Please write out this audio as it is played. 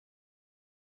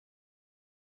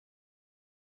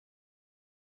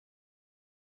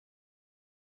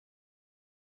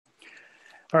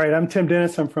All right, I'm Tim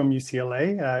Dennis. I'm from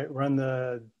UCLA. I run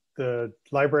the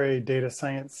Library Data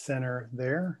Science Center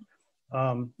there.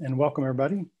 And welcome,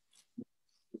 everybody.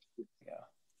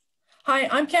 Hi,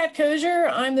 I'm Kat Kozier.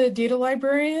 I'm the data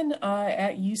librarian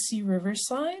at UC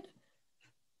Riverside.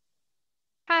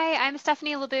 Hi, I'm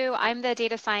Stephanie LeBou. I'm the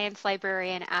data science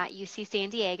librarian at UC San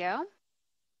Diego.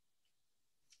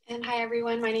 And hi,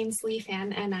 everyone. My name is Lee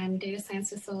Fan, and I'm data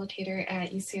science facilitator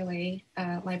at UCLA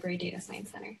Library Data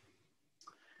Science Center.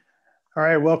 All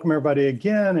right, welcome everybody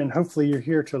again, and hopefully you're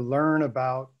here to learn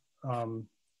about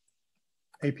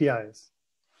APIs.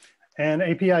 And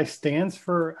API stands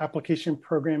for Application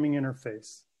Programming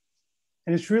Interface.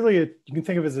 And it's really, you can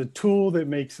think of it as a tool that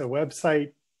makes a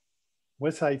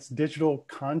website's digital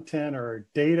content or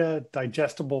data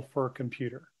digestible for a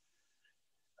computer.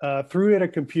 Through it, a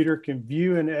computer can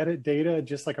view and edit data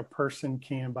just like a person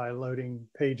can by loading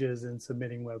pages and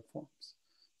submitting web forms.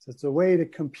 So it's a way to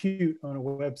compute on a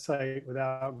website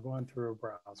without going through a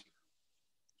browser.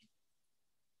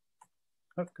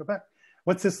 Oh, go back.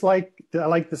 What's this like? I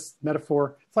like this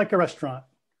metaphor. It's like a restaurant.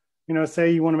 You know, say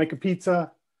you want to make a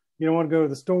pizza. You don't want to go to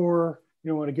the store. You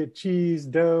don't want to get cheese,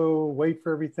 dough, wait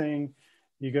for everything.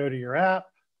 You go to your app.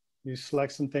 You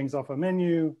select some things off a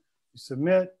menu. You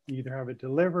submit. You either have it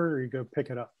delivered or you go pick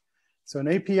it up. So an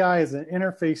API is an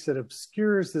interface that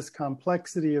obscures this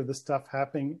complexity of the stuff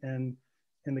happening in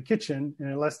the kitchen, and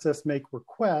it lets us make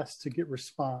requests to get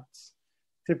response.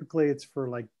 Typically it's for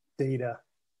like data,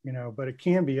 you know, but it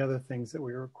can be other things that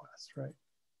we request, right?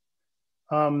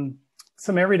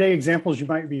 Some everyday examples you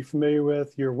might be familiar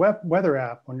with. Your weather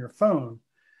app on your phone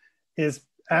is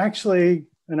actually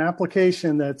an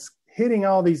application that's hitting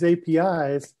all these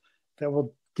APIs that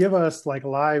will give us like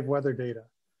live weather data.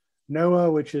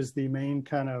 NOAA, which is the main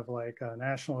kind of like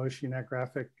National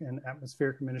Oceanographic and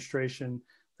Atmospheric Administration,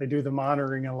 they do the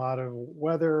monitoring a lot of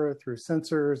weather through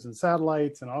sensors and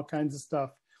satellites and all kinds of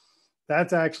stuff.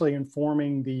 That's actually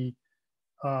informing the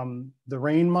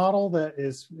rain model that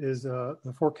is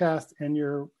the forecast in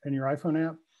your iPhone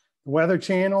app. The Weather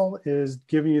Channel is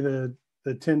giving you the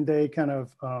 10-day kind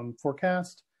of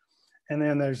forecast. And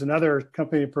then there's another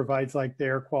company that provides like the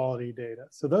air quality data.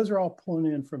 So those are all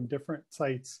pulling in from different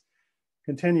sites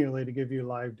continually to give you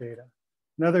live data.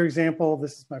 Another example,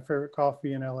 this is my favorite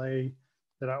coffee in LA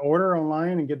that I order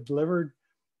online and get delivered.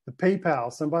 The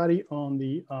PayPal, somebody on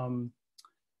the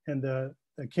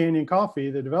Canyon Coffee,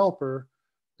 the developer,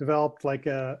 developed like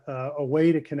a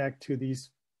way to connect to these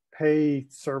pay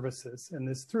services, and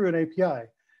this through an API.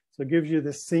 So it gives you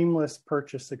this seamless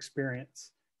purchase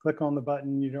experience. Click on the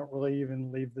button, you don't really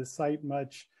even leave the site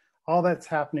much. All that's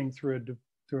happening through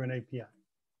an API.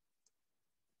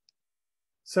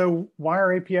 So why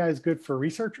are APIs good for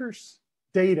researchers?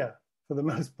 Data, for the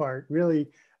most part,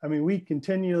 really. I mean, we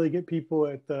continually get people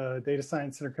at the Data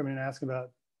Science Center coming and asking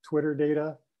about Twitter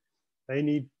data. They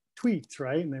need tweets,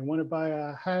 right? And they want to buy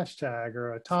a hashtag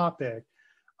or a topic.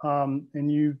 And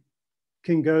you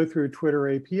can go through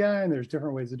Twitter API, and there's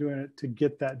different ways of doing it to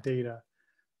get that data.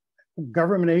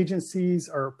 Government agencies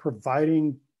are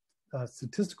providing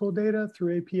statistical data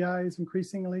through APIs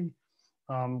increasingly.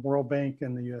 World Bank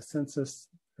and the US Census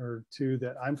are two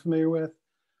that I'm familiar with.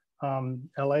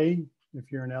 LA, if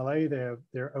you're in LA, they have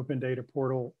their open data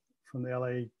portal from the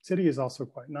LA city is also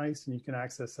quite nice, and you can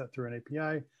access that through an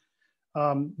API.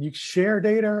 You share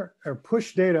data or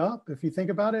push data up if you think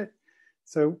about it.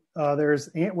 So there's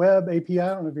AntWeb API. I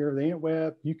don't know if you've heard of the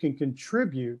AntWeb. You can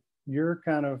contribute your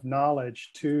kind of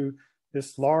knowledge to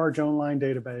this large online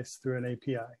database through an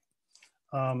API.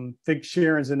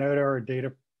 Figshare and Zenodo are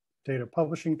data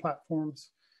publishing platforms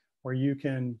where you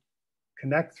can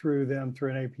connect through them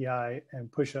through an API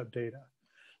and push up data.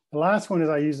 The last one is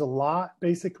I use a lot,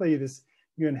 basically this,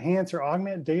 you enhance or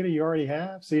augment data you already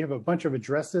have. So you have a bunch of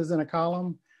addresses in a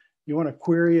column. You want to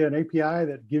query an API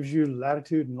that gives you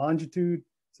latitude and longitude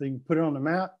so you can put it on the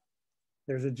map.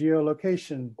 There's a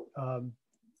geolocation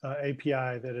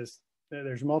API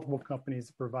there's multiple companies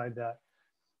that provide that.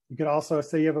 You could also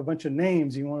say you have a bunch of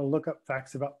names, you want to look up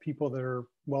facts about people that are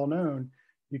well known.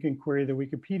 You can query the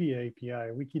Wikipedia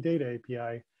API, Wikidata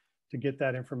API to get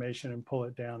that information and pull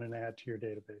it down and add to your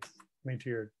database, to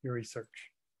your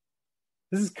research.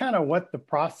 This is kind of what the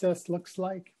process looks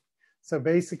like. So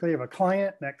basically you have a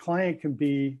client, and that client can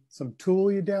be some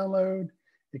tool you download.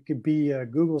 It could be a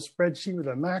Google spreadsheet with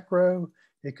a macro.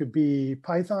 It could be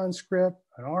Python script,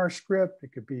 an R script.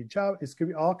 It could be Java. It could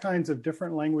be all kinds of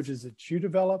different languages that you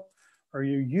develop or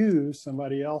you use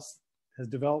somebody else has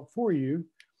developed for you.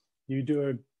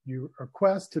 You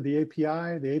request to the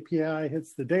API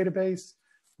hits the database,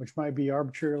 which might be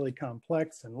arbitrarily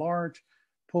complex and large,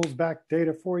 pulls back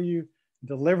data for you,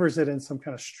 delivers it in some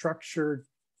kind of structured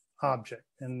object.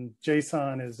 And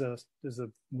JSON is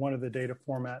one of the data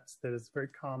formats that is very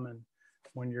common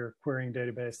when you're querying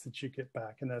database that you get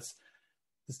back. And this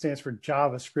stands for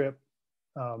JavaScript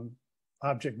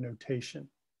object notation.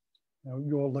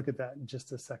 You'll look at that in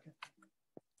just a second.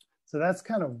 So that's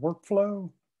kind of workflow.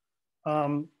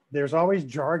 There's always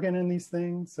jargon in these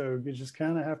things, so you just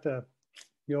kind of have to,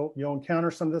 you'll encounter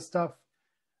some of this stuff.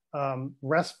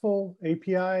 RESTful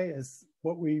API is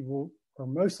what are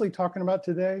mostly talking about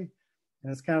today,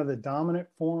 and it's kind of the dominant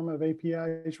form of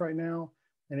APIs right now.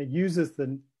 And it uses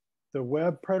the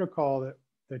web protocol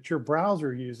that your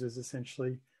browser uses,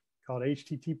 essentially, called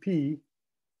HTTP.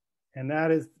 And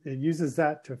it uses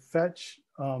that to fetch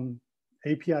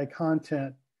API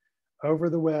content over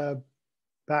the web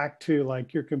back to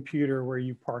like your computer where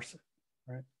you parse it,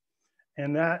 right?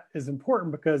 And that is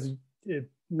important because it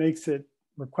makes it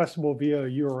requestable via a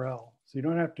URL. So you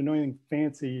don't have to know anything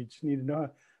fancy. You just need to know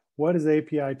what is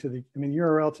API to the,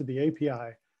 URL to the API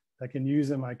that I can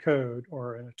use in my code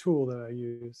or in a tool that I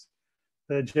use.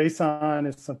 The JSON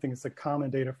is something that's a common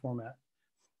data format.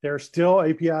 There are still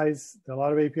APIs, a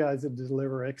lot of APIs that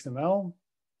deliver XML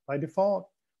by default.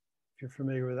 If you're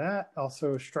familiar with that,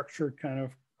 also a structured kind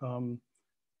of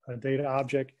a data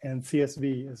object, and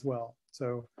CSV as well.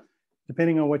 So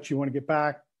depending on what you want to get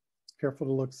back, careful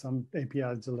to look. Some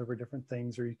APIs deliver different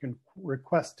things, or you can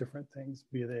request different things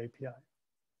via the API.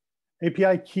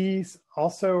 API keys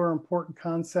also are an important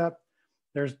concept.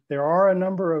 There are a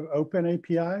number of open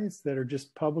APIs that are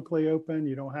just publicly open.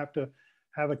 You don't have to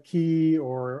have a key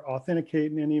or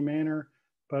authenticate in any manner,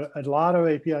 but a lot of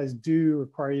APIs do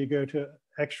require you to go to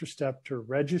extra step to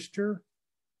register,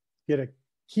 get a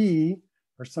key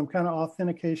or some kind of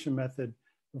authentication method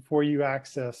before you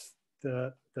access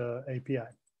the API.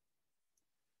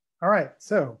 All right,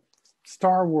 so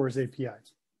Star Wars API.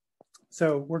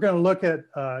 So we're going to look at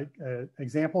an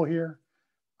example here,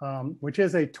 which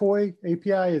is a toy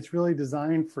API. It's really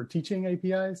designed for teaching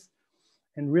APIs.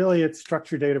 And really, it's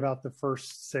structured data about the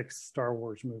first 6 Star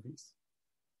Wars movies.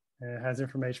 And it has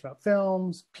information about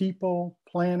films, people,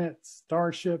 planets,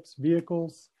 starships,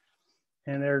 vehicles.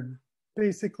 And they're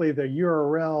basically, the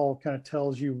URL kind of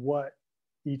tells you what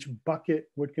each bucket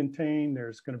would contain.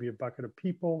 There's going to be a bucket of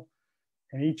people,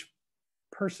 and each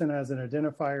person has an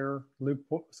identifier. Luke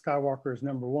Skywalker is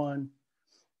number 1.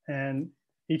 And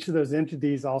each of those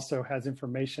entities also has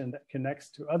information that connects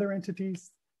to other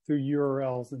entities through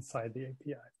URLs inside the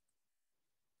API.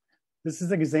 This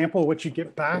is an example of what you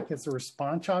get back as a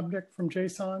response object from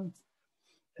JSON.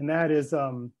 And that is,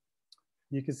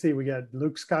 you can see we got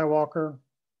Luke Skywalker.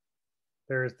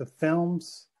 There's the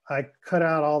films. I cut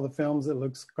out all the films that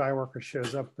Luke Skywalker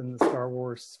shows up in the Star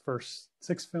Wars first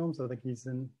 6 films. I think he's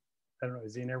in, I don't know,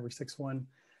 is he in every 6th one?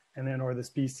 And then, or the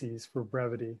species for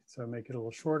brevity. So make it a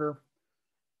little shorter.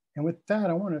 And with that,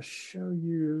 I want to show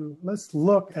you, let's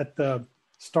look at the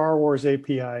Star Wars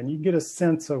API, and you get a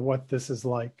sense of what this is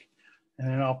like. And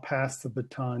then I'll pass the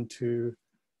baton to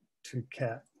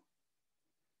Kat.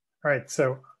 All right,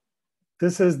 so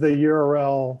this is the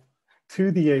URL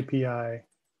to the API.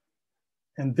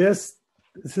 And this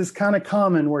is kind of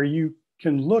common where you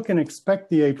can look and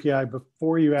expect the API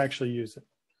before you actually use it.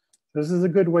 This is a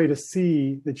good way to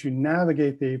see that you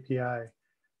navigate the API,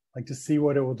 like to see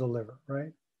what it will deliver,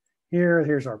 right?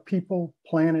 Here's our people,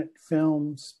 planet,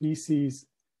 film, species,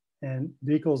 and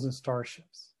vehicles and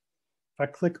starships. If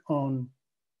I click on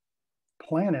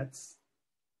planets,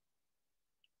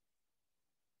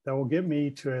 that will get me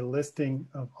to a listing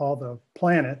of all the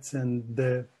planets in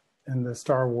the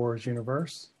Star Wars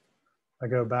universe. I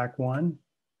go back 1,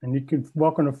 and you can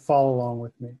welcome to follow along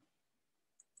with me.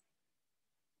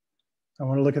 I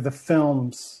want to look at the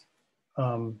films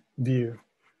view.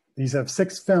 These have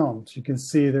 6 films. You can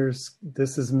see this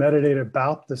is metadata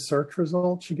about the search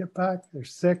results you get back.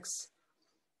 There's 6.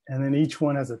 And then each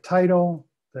one has a title,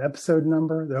 the episode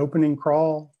number, the opening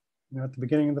crawl, at the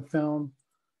beginning of the film,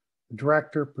 the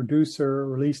director, producer,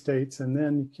 release dates, and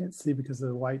then you can't see because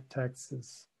the white text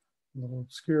is a little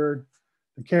obscured,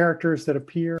 the characters that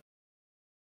appear.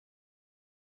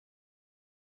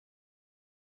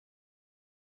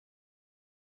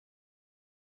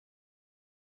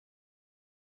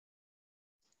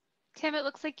 Tim, it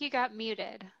looks like you got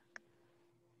muted.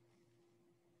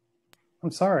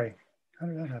 I'm sorry. How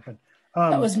did that happen?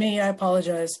 That was me. I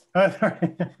apologize. That's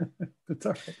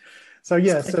all right. So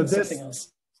yeah, so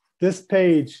this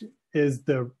page is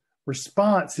the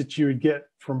response that you would get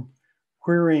from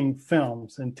querying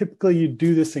films. And typically you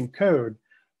do this in code,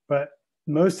 but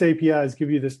most APIs give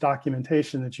you this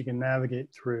documentation that you can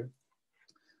navigate through.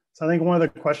 So I think one of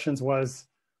the questions was,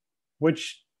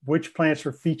 which which planets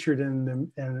were featured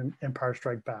in Empire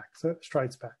Strikes Back. So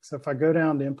if I go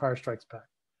down to Empire Strikes Back,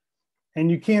 and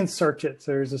you can search it,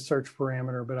 so there's a search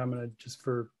parameter, but I'm going to, just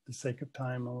for the sake of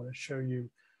time, I want to show you.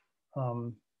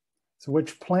 So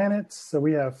which planets? So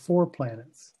we have 4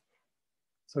 planets.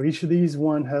 So each of these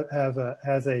one has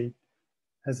an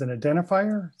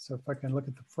identifier. So if I can look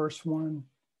at the first one,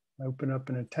 open up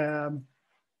in a tab.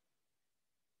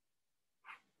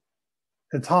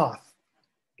 It's Hoth.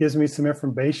 Gives me some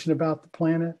information about the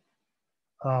planet.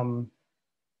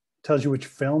 Tells you which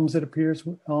films it appears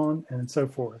on, and so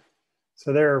forth.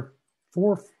 So there are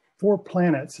four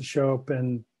planets that show up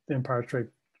in The Empire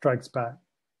Strikes Back.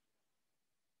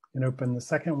 And open the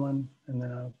second one, and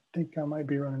then I think I might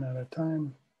be running out of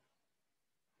time.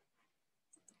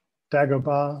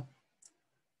 Dagobah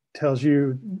tells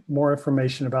you more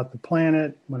information about the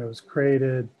planet, when it was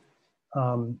created,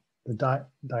 the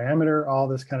diameter, all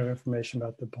this kind of information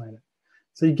about the planet.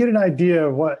 So you get an idea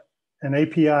of what an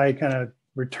API kind of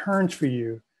returns for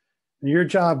you. And your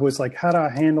job was like, how do I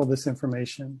handle this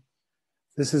information?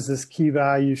 This is this key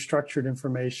value structured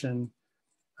information.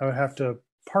 I would have to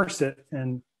parse it,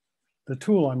 and the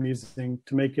tool I'm using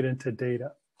to make it into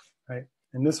data, right?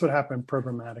 And this would happen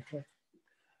programmatically.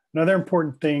 Another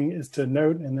important thing is to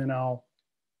note, and then I'll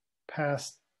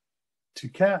pass to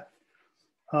Kat,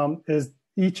 is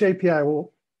each API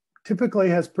will typically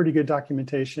has pretty good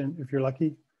documentation if you're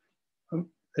lucky.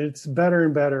 It's better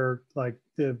and better, like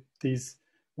these,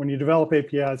 when you develop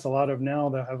APIs, a lot of now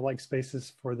they'll have like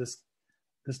spaces for this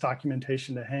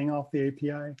documentation to hang off the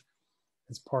API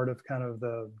as part of kind of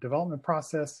the development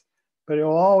process, but it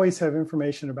will always have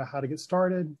information about how to get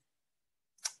started,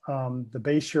 the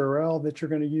base URL that you're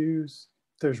going to use.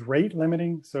 There's rate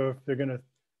limiting, so if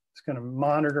it's going to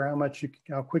monitor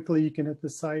how quickly you can hit the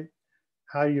site,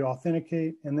 how you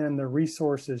authenticate, and then the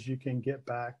resources you can get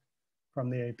back from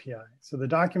the API. So the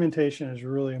documentation is a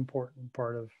really important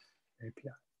part of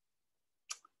API.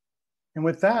 And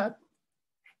with that,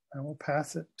 I will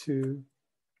pass it to,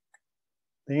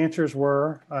 the answers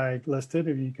were, I listed,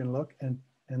 if you can look in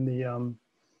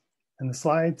the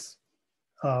slides.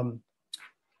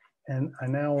 And I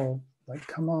now will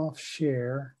come off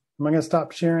share. Am I going to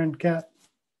stop sharing, Kat?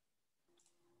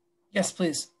 Yes,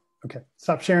 please. Okay,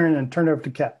 stop sharing and turn it over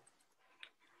to Kat.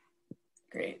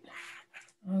 Great.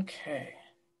 Okay.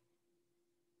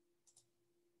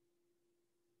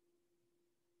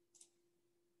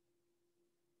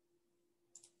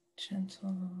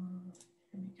 Gentle.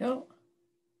 Here we go.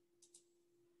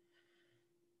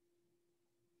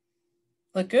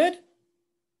 Look good?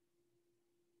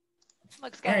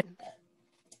 Looks good. All right.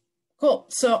 Cool.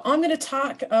 So I'm going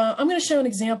to show an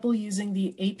example using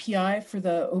the API for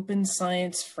the Open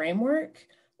Science Framework,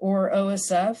 or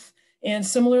OSF. And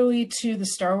similarly to the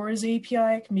Star Wars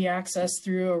API, it can be accessed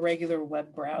through a regular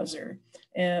web browser.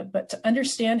 But to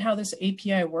understand how this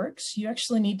API works, you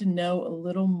actually need to know a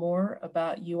little more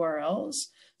about URLs.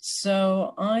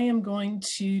 So I am going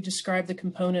to describe the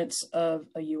components of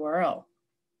a URL.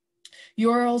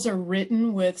 URLs are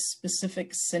written with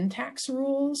specific syntax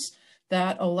rules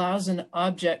that allows an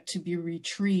object to be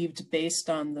retrieved based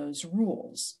on those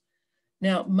rules.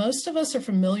 Now, most of us are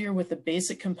familiar with the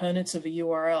basic components of a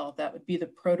URL. That would be the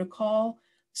protocol,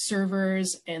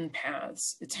 servers, and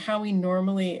paths. It's how we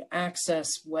normally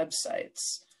access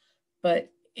websites. But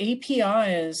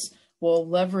APIs will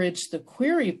leverage the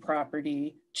query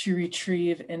property to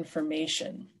retrieve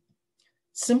information.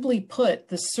 Simply put,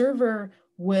 the server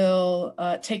will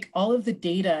take all of the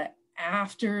data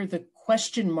after the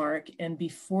question mark and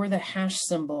before the hash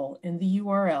symbol in the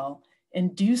URL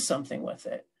and do something with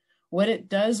it. What it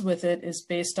does with it is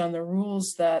based on the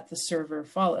rules that the server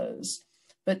follows.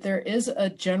 But there is a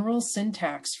general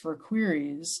syntax for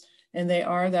queries, and they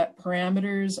are that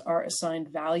parameters are assigned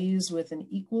values with an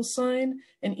equal sign,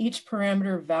 and each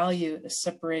parameter value is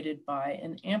separated by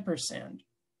an ampersand.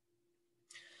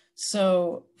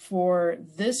 So for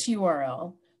this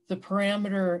URL, the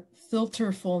parameter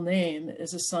filter full name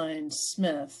is assigned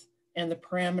Smith, and the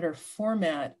parameter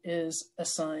format is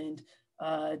assigned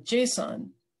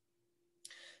JSON.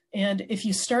 And if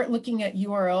you start looking at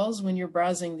URLs when you're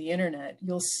browsing the internet,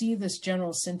 you'll see this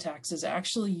general syntax is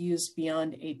actually used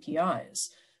beyond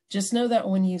APIs. Just know that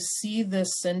when you see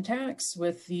this syntax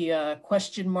with the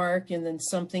question mark and then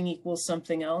something equals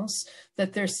something else,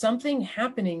 that there's something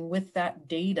happening with that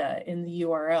data in the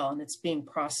URL and it's being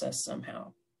processed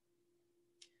somehow.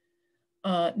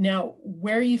 Now,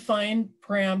 where you find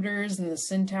parameters and the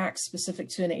syntax specific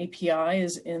to an API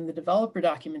is in the developer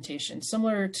documentation,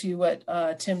 similar to what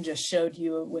Tim just showed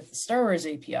you with the Star Wars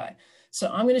API. So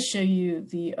I'm going to show you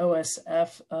the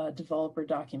OSF developer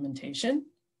documentation.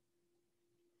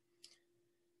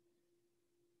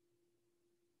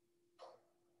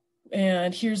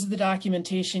 And here's the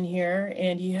documentation here,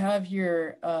 and you have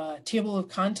your table of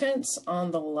contents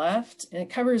on the left, and it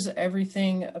covers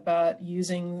everything about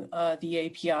using the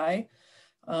API.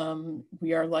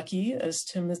 We are lucky, as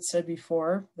Tim had said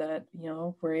before, that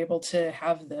we're able to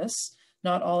have this.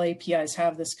 Not all APIs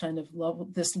have this kind of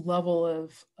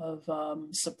level of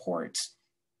support.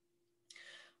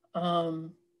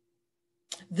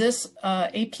 This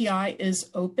API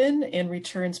is open and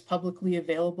returns publicly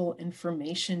available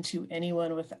information to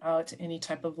anyone without any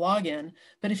type of login.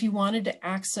 But if you wanted to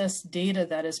access data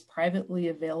that is privately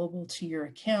available to your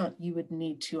account, you would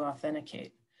need to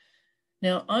authenticate.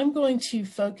 Now, I'm going to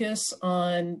focus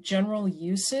on general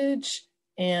usage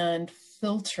and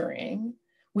filtering,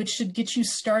 which should get you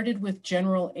started with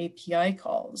general API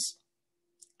calls.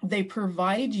 They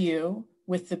provide you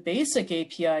with the basic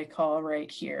API call right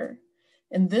here.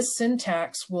 And this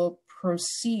syntax will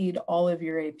precede all of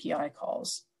your API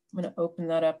calls. I'm going to open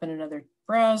that up in another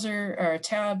browser or a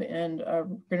tab, and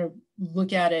we're going to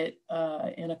look at it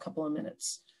in a couple of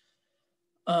minutes.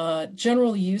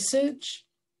 General usage,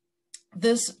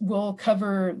 this will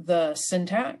cover the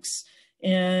syntax,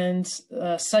 and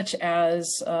such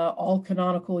as all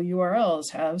canonical URLs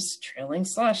have trailing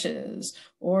slashes,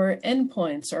 or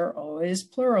endpoints are always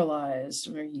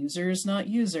pluralized, or users not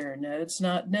user, nodes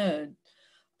not node.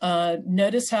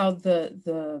 Notice how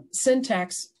the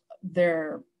syntax,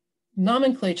 their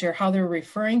nomenclature, how they're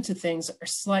referring to things are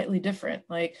slightly different.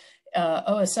 Like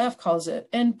OSF calls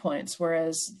it endpoints,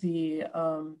 whereas the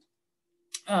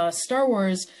Star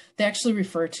Wars, they actually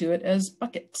refer to it as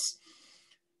buckets.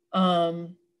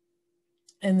 And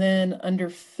then under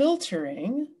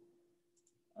filtering,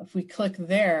 if we click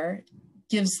there,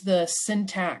 gives the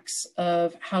syntax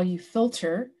of how you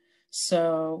filter.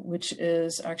 So, which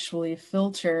is actually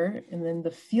filter, and then the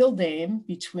field name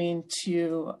between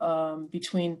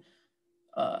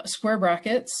square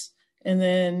brackets, and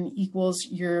then equals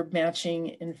your matching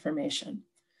information.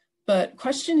 But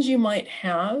questions you might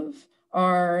have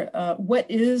are, what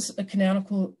is a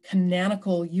canonical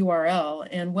URL,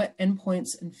 and what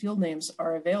endpoints and field names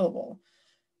are available?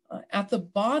 At the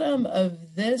bottom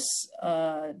of this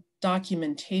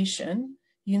documentation,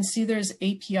 you can see there's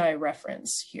API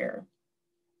reference here.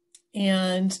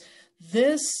 And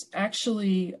this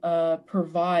actually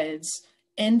provides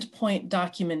endpoint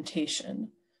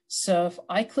documentation. So if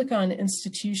I click on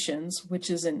institutions, which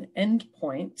is an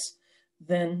endpoint,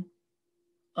 then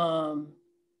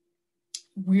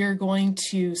we're going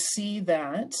to see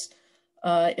that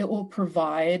it will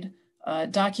provide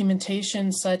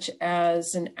documentation such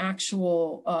as an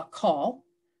actual call,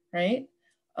 right?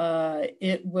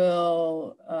 It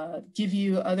will give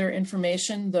you other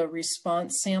information, the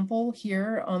response sample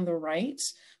here on the right,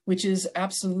 which is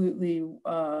absolutely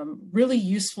really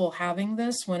useful having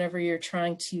this whenever you're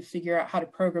trying to figure out how to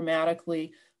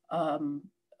programmatically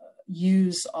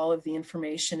use all of the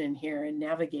information in here and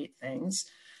navigate things.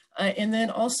 And then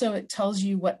also it tells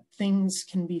you what things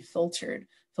can be filtered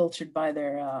by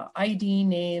their ID,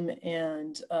 name,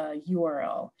 and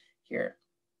URL here.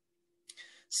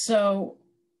 So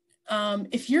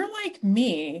if you're like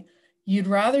me, you'd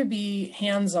rather be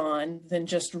hands-on than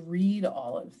just read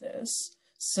all of this.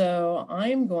 So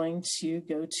I'm going to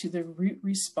go to the root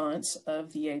response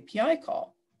of the API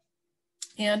call.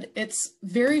 And it's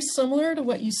very similar to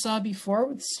what you saw before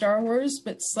with Star Wars,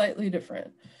 but slightly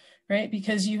different, right?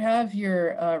 Because you have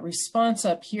your response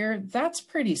up here. That's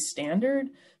pretty standard.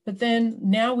 But then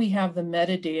now we have the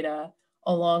metadata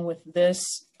along with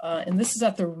this. And this is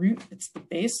at the root, it's the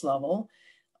base level.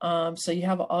 So you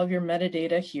have all of your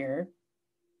metadata here,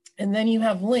 and then you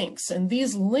have links, and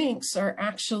these links are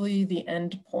actually the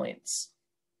endpoints.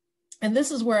 And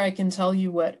this is where I can tell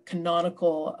you what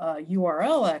canonical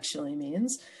URL actually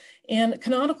means. And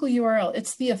canonical URL,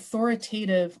 it's the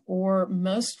authoritative or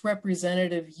most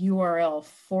representative URL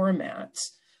format.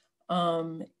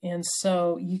 And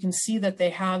so you can see that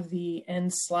they have the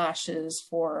end slashes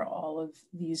for all of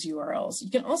these URLs.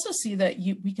 You can also see that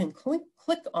we can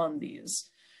click on these.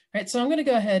 Right, so I'm going to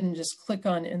go ahead and just click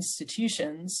on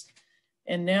institutions,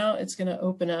 and now it's going to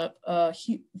open up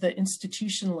the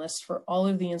institution list for all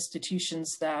of the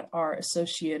institutions that are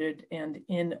associated and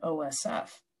in OSF.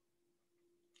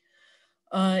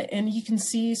 And you can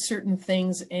see certain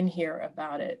things in here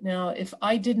about it. Now, if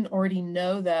I didn't already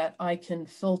know that I can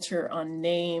filter on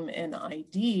name and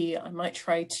ID, I might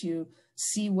try to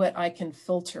see what I can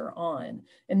filter on.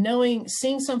 And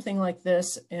seeing something like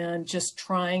this and just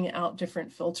trying out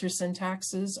different filter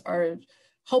syntaxes are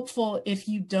helpful if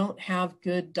you don't have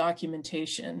good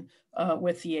documentation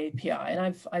with the API.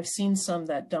 And I've seen some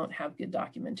that don't have good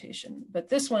documentation, but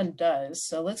this one does.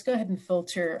 So let's go ahead and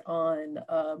filter on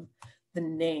the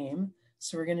name.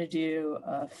 So we're going to do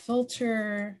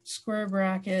filter square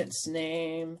brackets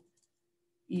name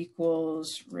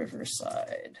equals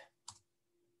Riverside.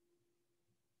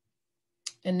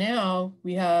 And now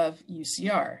we have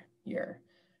UCR here,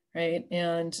 right?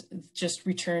 And just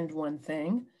returned one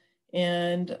thing.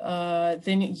 And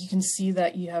then you can see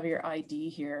that you have your ID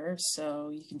here. So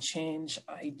you can change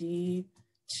ID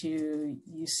to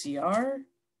UCR.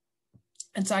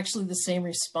 It's actually the same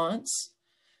response.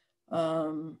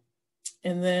 And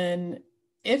then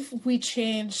if we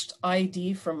changed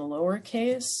ID from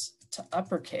lowercase to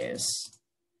uppercase,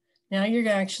 now you're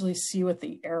going to actually see what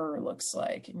the error looks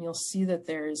like. And you'll see that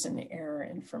there is an error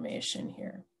information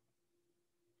here.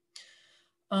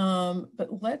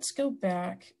 But let's go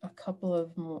back a couple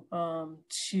of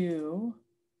to,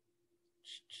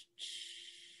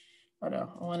 oh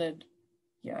no, I wanted,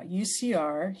 yeah,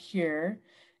 UCR here.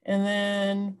 And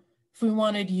then if we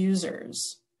wanted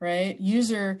users, right?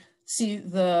 User, see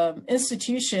the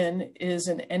institution is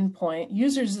an endpoint,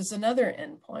 users is another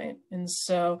endpoint. And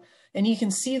so, and you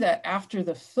can see that after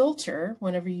the filter,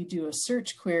 whenever you do a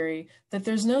search query, that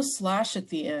there's no slash at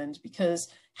the end, because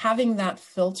having that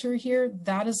filter here,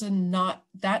 that is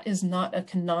not a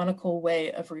canonical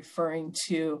way of referring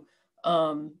to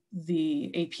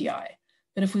the API.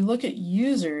 But if we look at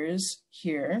users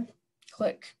here,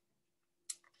 click.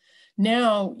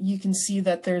 Now you can see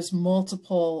that there's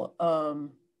multiple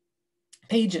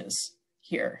pages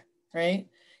here, right?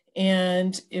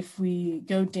 And if we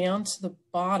go down to the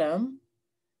bottom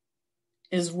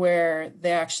is where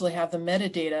they actually have the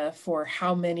metadata for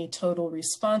how many total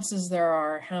responses there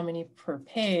are, how many per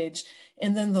page,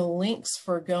 and then the links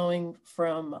for going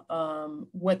from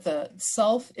what the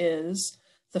self is,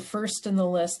 the first in the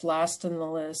list, last in the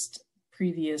list,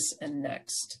 previous, and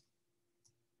next.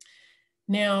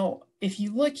 Now, if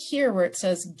you look here where it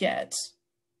says get,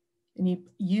 and you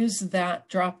use that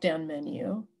drop-down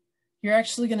menu, you're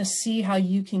actually going to see how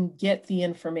you can get the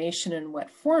information in what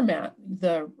format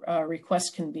the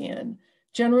request can be in.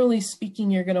 Generally speaking,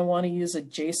 you're going to want to use a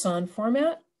JSON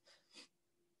format,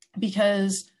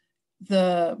 because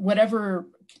whatever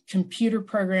computer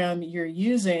program you're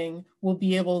using will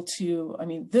be able to, I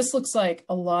mean, this looks like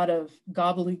a lot of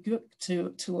gobbledygook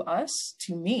to us,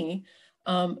 to me,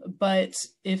 but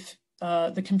if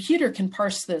the computer can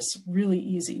parse this really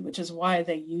easy, which is why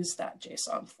they use that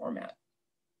JSON format.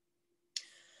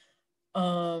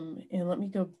 And let me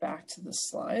go back to the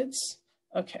slides.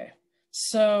 Okay,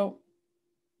 so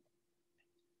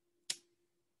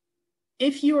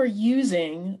if you are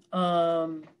using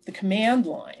the command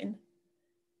line,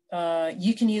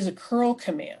 you can use a curl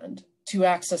command to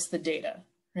access the data,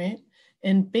 right?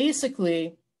 And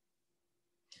basically,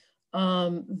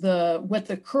 what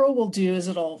the curl will do is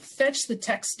it'll fetch the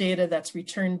text data that's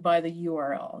returned by the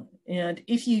URL. And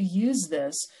if you use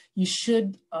this, you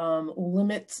should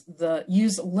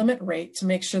use limit rate to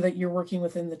make sure that you're working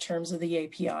within the terms of the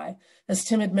API. As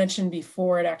Tim had mentioned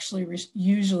before, it actually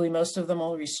usually most of them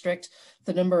will restrict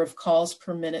the number of calls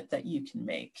per minute that you can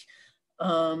make.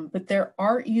 But there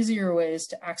are easier ways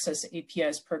to access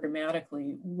APIs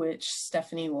programmatically, which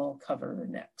Stephanie will cover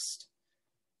next.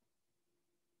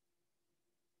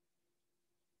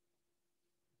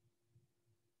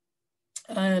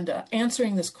 And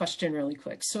answering this question really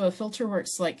quick. So a filter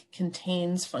works like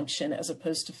contains function as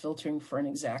opposed to filtering for an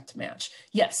exact match.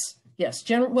 Yes, yes.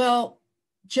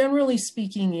 Generally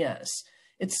speaking, yes.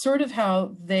 It's sort of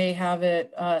how they have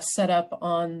it set up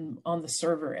on the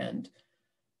server end.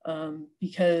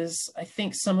 Because I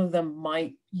think some of them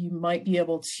you might be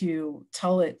able to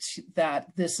tell it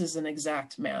that this is an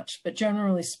exact match, but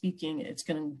generally speaking, it's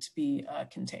going to be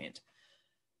contained.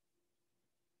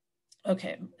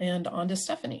 Okay, and on to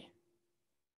Stephanie.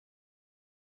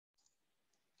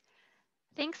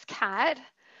 Thanks, Kat.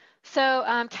 So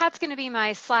Kat's going to be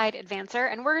my slide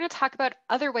advancer, and we're going to talk about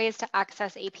other ways to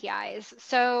access APIs.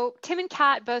 So Tim and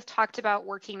Kat both talked about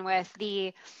working with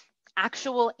the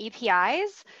actual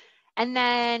APIs, and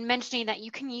then mentioning that you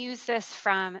can use this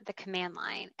from the command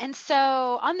line. And so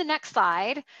on the next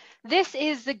slide, this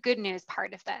is the good news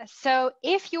part of this. So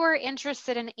if you're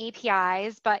interested in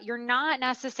APIs, but you're not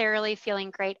necessarily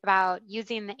feeling great about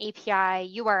using the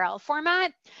API URL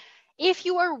format, if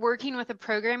you are working with a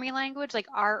programming language like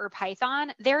R or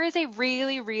Python, there is a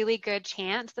really, really good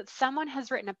chance that someone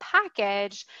has written a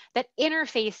package that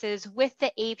interfaces with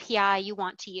the API you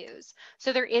want to use.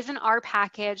 So there is an R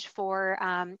package for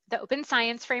the Open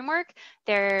Science Framework.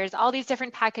 There's all these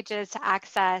different packages to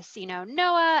access,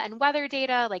 NOAA and weather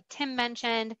data, like Tim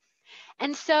mentioned.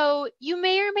 And so you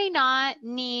may or may not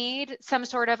need some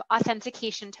sort of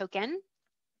authentication token.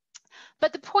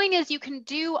 But the point is you can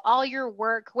do all your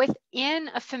work within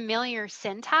a familiar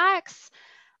syntax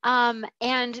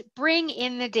and bring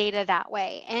in the data that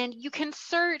way. And you can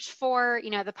search for,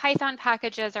 the Python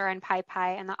packages are on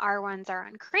PyPy and the R ones are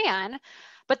on Crayon.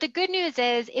 But the good news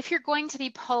is if you're going to be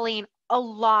pulling a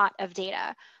lot of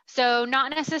data, so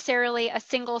not necessarily a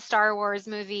single Star Wars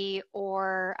movie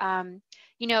or,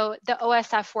 the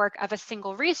OSF work of a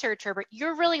single researcher, but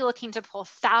you're really looking to pull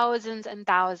thousands and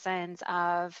thousands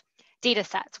of data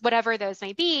sets, whatever those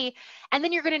may be, and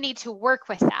then you're going to need to work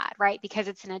with that, right? Because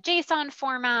it's in a JSON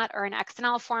format or an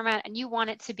XML format, and you want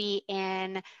it to be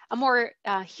in a more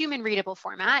human readable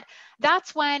format.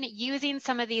 That's when using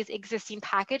some of these existing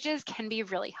packages can be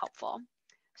really helpful.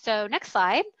 So next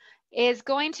slide is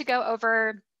going to go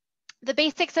over the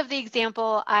basics of the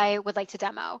example I would like to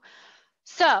demo.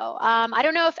 So I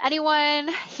don't know if anyone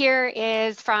here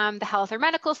is from the health or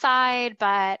medical side,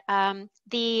 but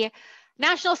the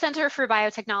National Center for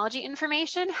Biotechnology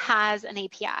Information has an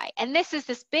API, and this is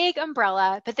this big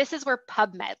umbrella, but this is where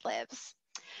PubMed lives.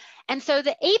 And so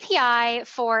the API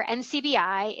for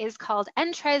NCBI is called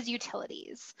Entrez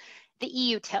Utilities, the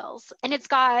EUTILs, and it's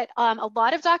got a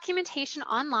lot of documentation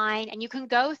online, and you can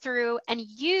go through and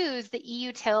use the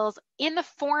EUTILs in the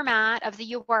format of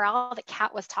the URL that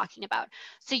Kat was talking about.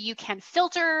 So you can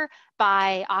filter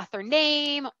by author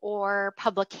name or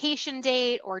publication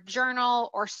date or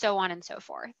journal or so on and so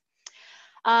forth.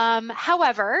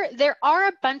 However, there are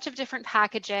a bunch of different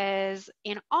packages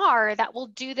in R that will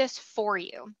do this for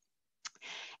you.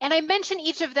 And I mention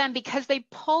each of them because they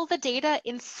pull the data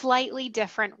in slightly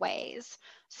different ways.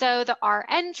 So the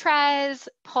REntrez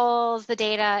pulls the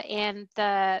data in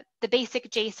the basic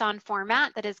JSON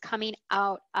format that is coming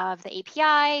out of the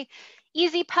API.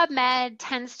 EasyPubMed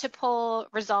tends to pull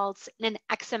results in an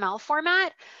XML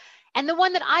format. And the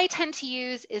one that I tend to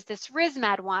use is this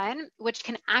RisMed one, which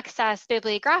can access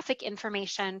bibliographic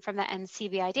information from the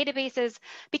NCBI databases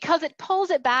because it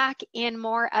pulls it back in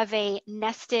more of a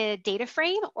nested data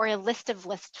frame or a list of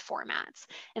list formats.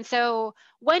 And so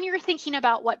when you're thinking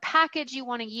about what package you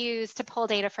want to use to pull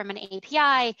data from an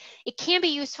API, it can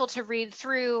be useful to read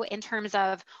through in terms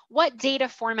of what data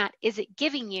format is it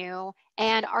giving you,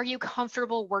 and are you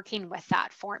comfortable working with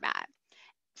that format?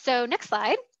 So next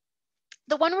slide.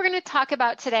 The one we're going to talk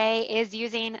about today is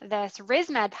using this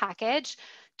RisMed package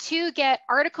to get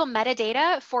article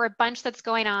metadata for a bunch that's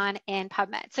going on in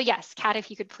PubMed. So yes, Kat, if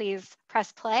you could please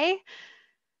press play.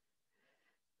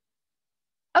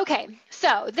 Okay,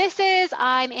 so this is,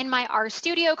 I'm in my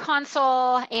RStudio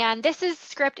console, and this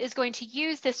script is going to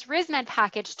use this RisMed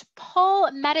package to pull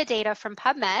metadata from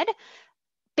PubMed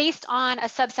based on a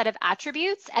subset of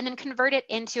attributes and then convert it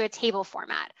into a table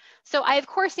format. So I, of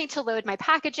course, need to load my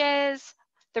packages.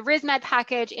 The RisMed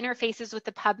package interfaces with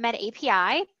the PubMed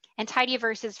API, and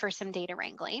Tidyverse is for some data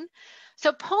wrangling.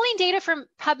 So pulling data from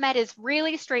PubMed is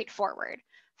really straightforward.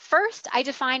 First, I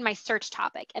define my search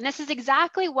topic, and this is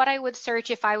exactly what I would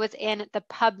search if I was in the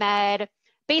PubMed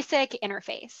basic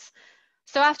interface.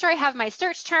 So after I have my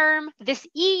search term, this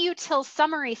EUTIL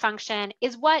summary function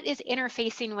is what is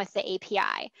interfacing with the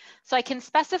API. So I can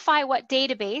specify what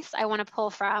database I want to pull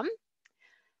from,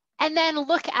 and then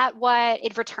look at what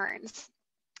it returns.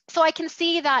 So I can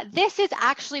see that this is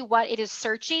actually what it is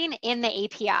searching in the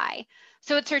API.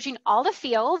 So it's searching all the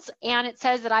fields, and it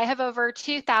says that I have over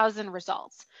 2,000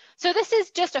 results. So this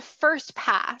is just a first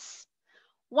pass.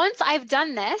 Once I've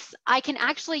done this, I can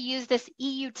actually use this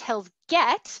EUTILs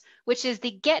get, which is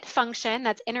the get function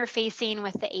that's interfacing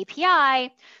with the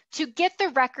API, to get the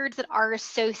records that are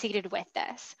associated with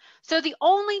this. So the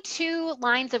only two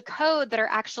lines of code that are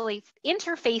actually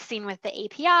interfacing with the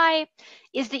API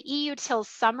is the EUTILs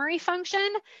summary function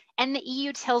and the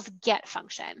EUTILs get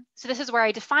function. So this is where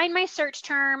I define my search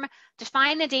term,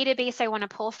 define the database I want to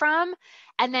pull from,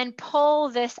 and then pull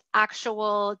this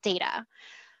actual data.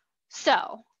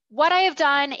 So what I have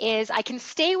done is I can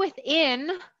stay within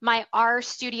my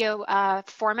RStudio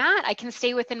format. I can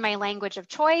stay within my language of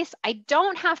choice. I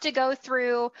don't have to go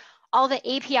through all the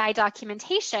API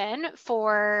documentation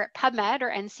for PubMed or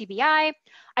NCBI.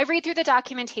 I read through the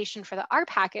documentation for the R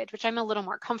package, which I'm a little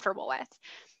more comfortable with.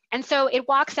 And so it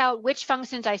walks out which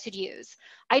functions I should use.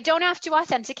 I don't have to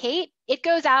authenticate. It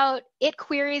goes out, it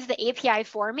queries the API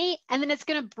for me, and then it's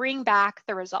going to bring back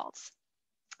the results.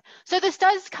 So this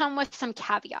does come with some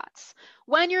caveats.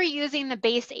 When you're using the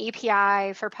base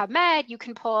API for PubMed, you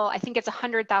can pull, I think it's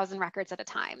 100,000 records at a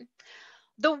time.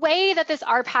 The way that this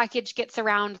R package gets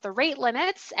around the rate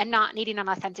limits and not needing an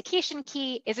authentication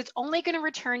key is it's only going to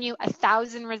return you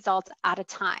 1,000 results at a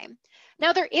time.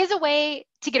 Now, there is a way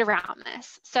to get around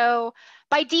this. So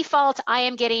by default, I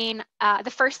am getting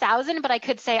the first 1,000, but I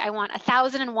could say I want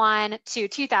 1,001 to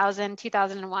 2,000,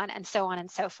 2001, and so on and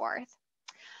so forth.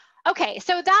 Okay,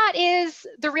 so that is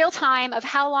the real time of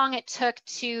how long it took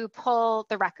to pull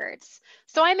the records.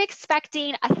 So I'm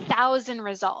expecting 1,000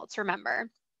 results, remember.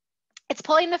 It's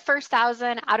pulling the first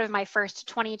 1,000 out of my first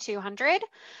 2,200.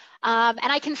 And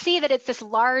I can see that it's this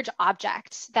large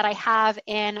object that I have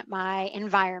in my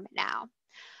environment now.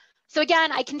 So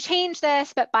again, I can change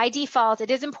this, but by default,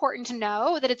 it is important to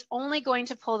know that it's only going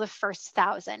to pull the first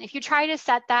 1,000. If you try to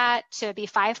set that to be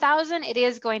 5,000, it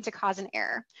is going to cause an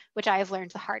error, which I have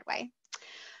learned the hard way.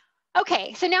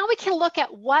 Okay, so now we can look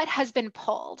at what has been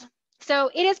pulled. So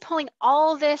it is pulling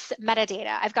all this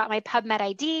metadata. I've got my PubMed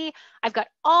ID. I've got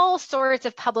all sorts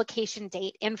of publication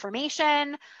date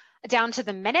information down to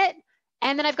the minute.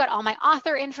 And then I've got all my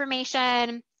author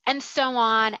information and so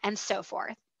on and so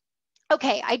forth.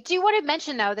 Okay, I do want to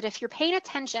mention though that if you're paying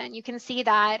attention, you can see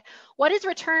that what is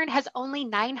returned has only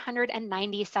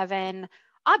 997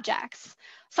 objects.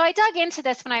 So I dug into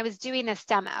this when I was doing this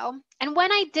demo. And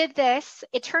when I did this,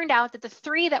 it turned out that the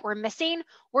 3 that were missing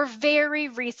were very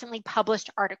recently published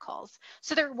articles.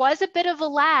 So there was a bit of a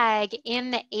lag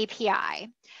in the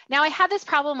API. Now I had this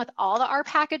problem with all the R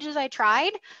packages I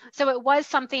tried. So it was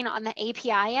something on the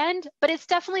API end, but it's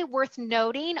definitely worth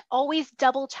noting, always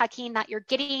double checking that you're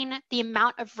getting the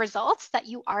amount of results that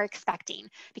you are expecting,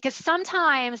 because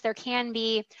sometimes there can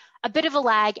be a bit of a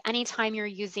lag anytime you're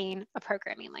using a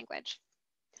programming language.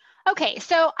 Okay,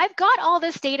 so I've got all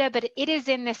this data, but it is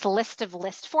in this list of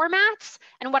list formats.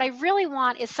 And what I really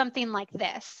want is something like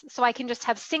this. So I can just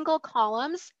have single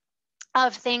columns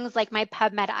of things like my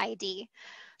PubMed ID.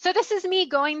 So this is me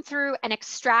going through and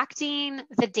extracting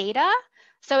the data.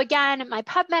 So again, my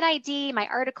PubMed ID, my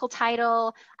article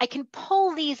title, I can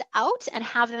pull these out and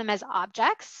have them as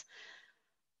objects.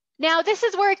 Now, this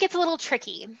is where it gets a little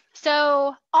tricky.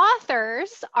 So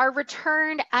authors are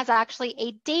returned as actually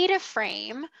a data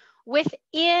frame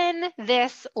within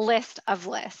this list of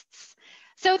lists.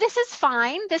 So this is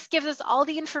fine. This gives us all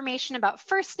the information about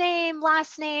first name,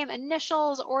 last name,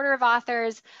 initials, order of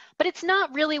authors, but it's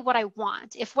not really what I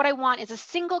want. If what I want is a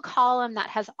single column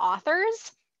that has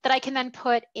authors that I can then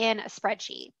put in a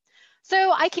spreadsheet.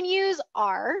 So I can use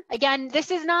R. Again,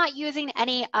 this is not using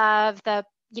any of the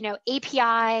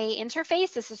API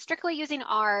interface. This is strictly using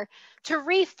R to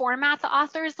reformat the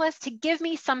authors list to give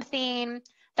me something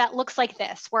that looks like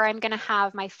this, where I'm going to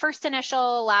have my first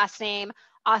initial, last name,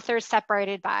 authors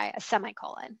separated by a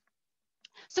semicolon.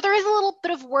 So there is a little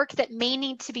bit of work that may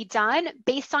need to be done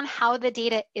based on how the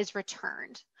data is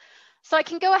returned. So I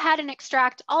can go ahead and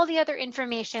extract all the other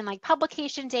information like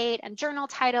publication date and journal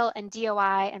title and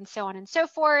DOI and so on and so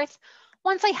forth.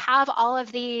 Once I have all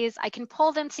of these, I can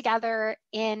pull them together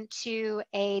into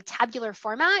a tabular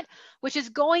format, which is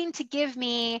going to give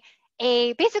me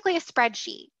basically a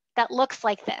spreadsheet that looks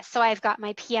like this. So I've got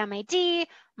my PMID,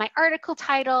 my article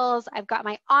titles, I've got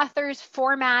my authors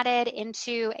formatted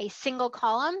into a single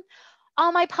column,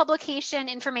 all my publication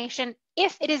information,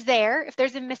 if it is there, if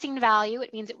there's a missing value,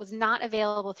 it means it was not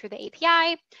available through the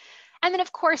API. And then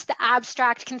of course the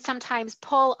abstract can sometimes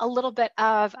pull a little bit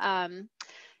of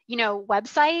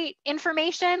website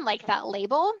information like that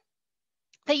label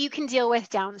that you can deal with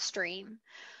downstream.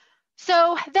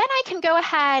 So then I can go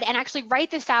ahead and actually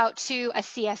write this out to a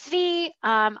CSV.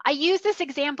 I use this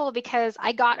example because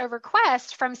I got a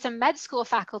request from some med school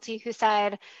faculty who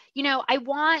said, I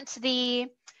want the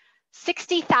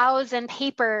 60,000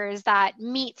 papers that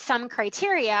meet some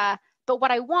criteria, but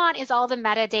what I want is all the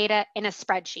metadata in a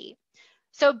spreadsheet.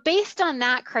 So based on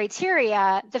that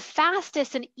criteria, the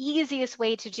fastest and easiest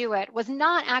way to do it was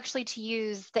not actually to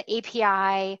use the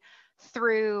API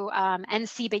through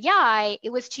NC-BI,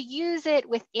 it was to use it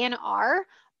within R,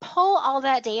 pull all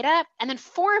that data, and then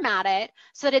format it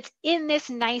so that it's in this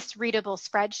nice readable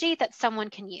spreadsheet that someone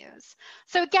can use.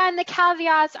 So again, the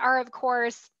caveats are, of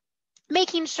course,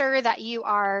 making sure that you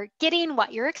are getting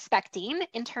what you're expecting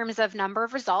in terms of number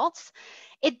of results.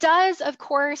 It does, of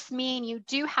course, mean you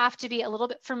do have to be a little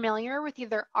bit familiar with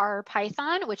either R or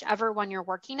Python, whichever one you're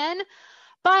working in.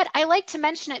 But I like to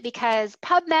mention it because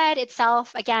PubMed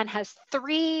itself, again, has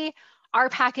 3 R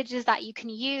packages that you can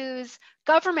use.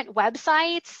 Government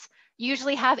websites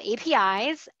usually have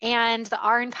APIs, and the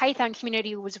R and Python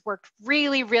community was worked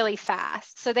really, really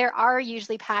fast. So there are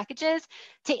usually packages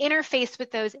to interface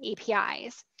with those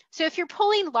APIs. So if you're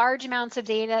pulling large amounts of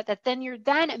data that then you're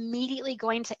immediately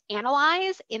going to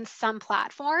analyze in some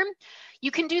platform,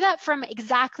 you can do that from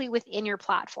exactly within your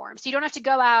platform. So you don't have to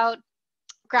go out,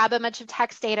 grab a bunch of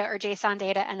text data or JSON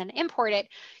data and then import it.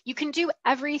 You can do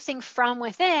everything from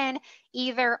within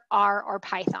either R or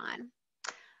Python.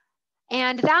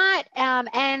 And that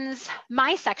ends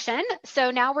my section.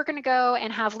 So now we're going to go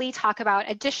and have Lee talk about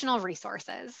additional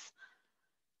resources.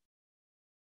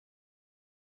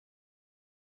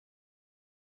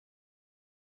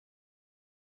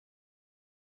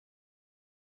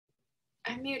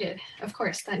 I'm muted. Of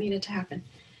course, that needed to happen.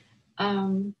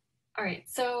 All right,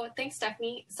 so thanks,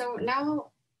 Stephanie. So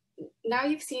now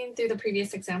you've seen through the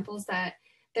previous examples that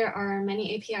there are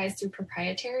many APIs through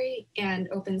proprietary and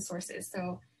open sources.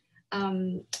 So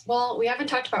well, we haven't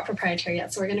talked about proprietary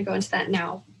yet, so we're going to go into that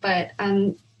now. But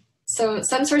so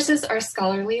some sources are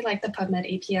scholarly, like the PubMed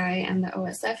API and the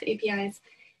OSF APIs,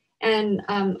 and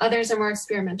others are more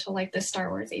experimental, like the Star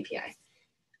Wars API.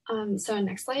 So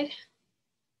next slide.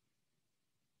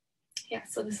 Yeah,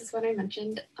 so this is what I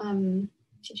mentioned.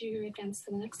 Could you advance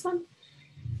to the next one?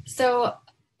 So,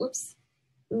 oops.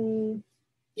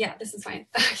 Yeah, this is fine.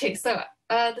 Okay, so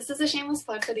this is a shameless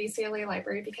plug for the UCLA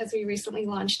library because we recently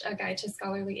launched a guide to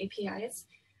scholarly APIs.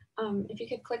 If you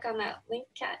could click on that link,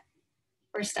 Kat,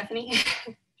 or Stephanie.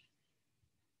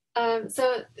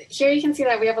 So here you can see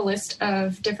that we have a list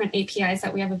of different APIs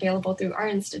that we have available through our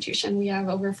institution. We have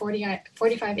over 45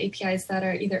 APIs that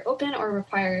are either open or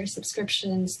require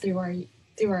subscriptions through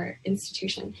our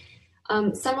institution.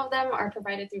 Some of them are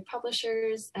provided through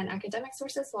publishers and academic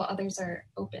sources, while others are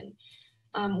open.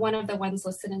 One of the ones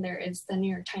listed in there is the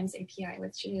New York Times API,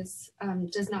 which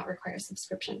does not require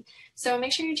subscription. So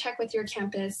make sure you check with your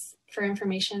campus for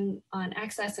information on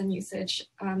access and usage.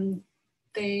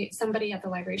 Somebody at the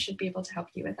library should be able to help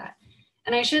you with that.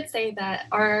 And I should say that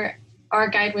our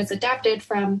guide was adapted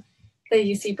from the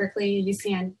UC Berkeley,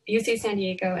 UC San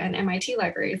Diego, and MIT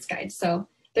libraries guide. So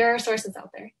there are sources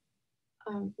out there.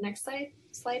 Next slide,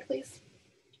 please.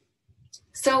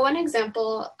 So one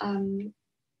example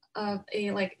of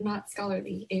a not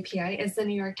scholarly API is the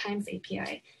New York Times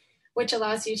API, which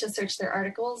allows you to search their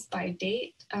articles by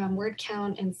date, word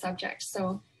count, and subject.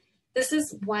 So this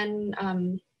is one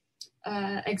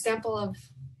example of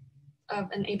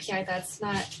an API that's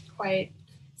not quite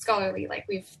scholarly like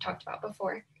we've talked about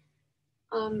before.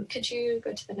 Could you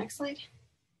go to the next slide?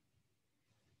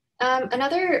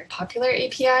 Another popular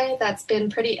API that's been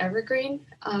pretty evergreen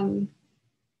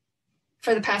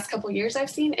for the past couple years I've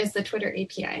seen is the Twitter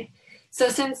API. So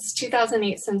since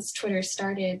 2008, since Twitter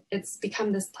started, it's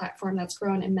become this platform that's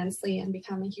grown immensely and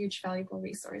become a huge valuable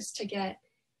resource to get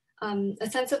a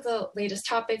sense of the latest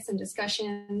topics and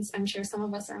discussions. I'm sure some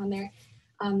of us are on there.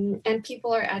 And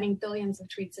people are adding billions of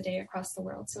tweets a day across the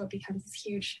world, so it becomes this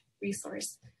huge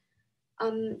resource.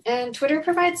 And Twitter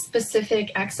provides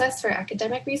specific access for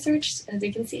academic research, as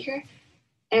you can see here.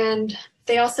 And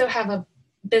they also have a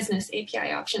business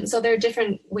API option. So there are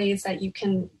different ways that you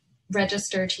can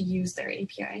register to use their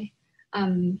API.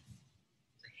 And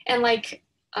like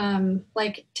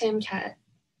Tim, Kat,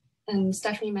 and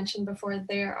Stephanie mentioned before,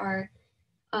 there are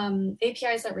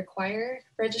APIs that require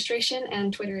registration,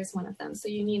 and Twitter is one of them. So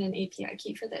you need an API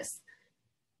key for this.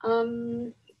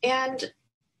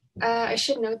 I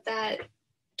should note that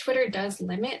Twitter does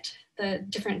limit the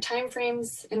different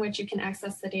timeframes in which you can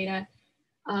access the data,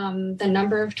 the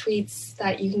number of tweets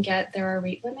that you can get. There are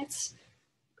rate limits.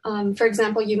 For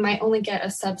example, you might only get a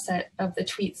subset of the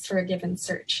tweets for a given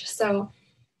search. So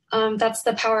that's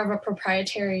the power of a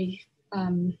proprietary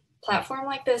platform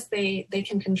like this. They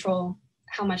can control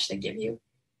how much they give you.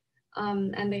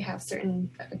 And they have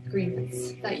certain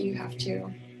agreements that you have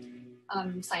to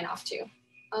sign off to.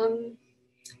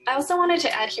 I also wanted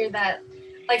to add here that,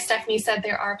 like Stephanie said,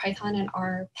 there are Python and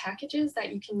R packages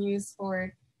that you can use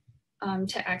for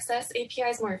to access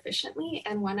APIs more efficiently.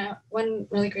 And one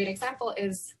really great example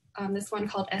is this one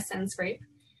called SNScrape,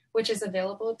 which is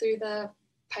available through the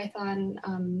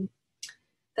Python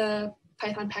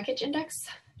package index,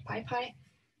 PyPy.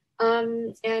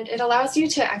 And it allows you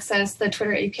to access the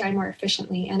Twitter API more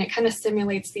efficiently, and it kind of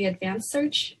simulates the advanced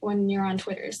search when you're on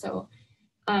Twitter. So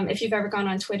if you've ever gone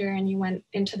on Twitter and you went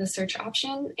into the search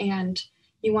option and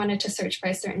you wanted to search by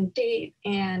a certain date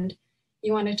and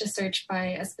you wanted to search by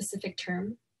a specific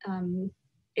term,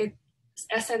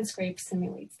 SNScrape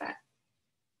simulates that.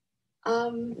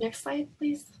 Next slide,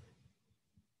 please.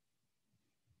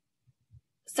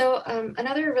 So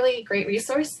another really great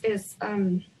resource is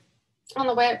on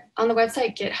the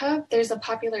website GitHub, there's a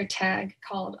popular tag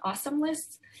called awesome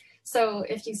lists. So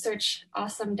if you search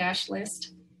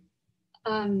awesome-list,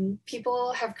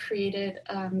 people have created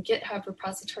GitHub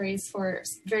repositories for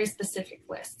very specific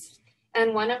lists.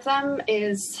 And one of them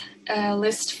is a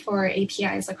list for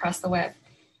APIs across the web.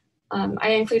 I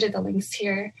included the links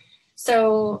here.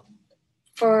 So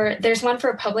there's one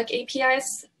for public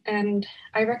APIs, and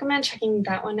I recommend checking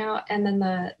that one out. And then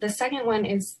the second one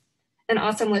is an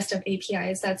awesome list of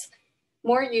APIs that's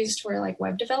more used for like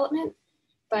web development.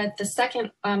 But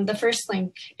the first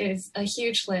link is a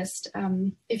huge list.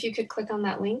 If you could click on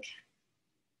that link,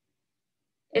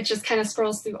 it just kind of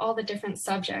scrolls through all the different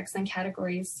subjects and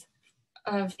categories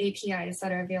of APIs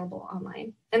that are available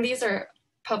online. And these are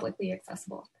publicly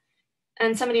accessible.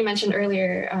 And somebody mentioned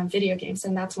earlier video games,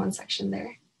 and that's one section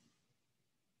there.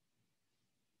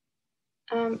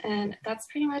 And that's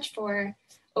pretty much for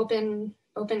open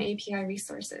API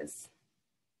resources.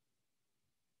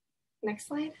 Next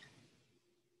slide.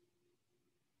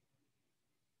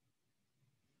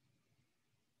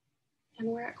 And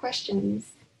we're at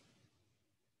questions.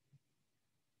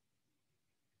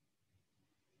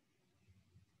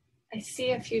 I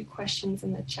see a few questions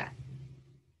in the chat.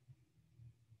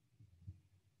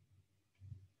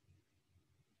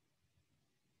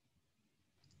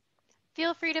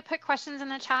 Feel free to put questions in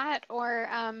the chat, or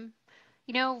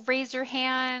raise your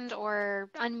hand or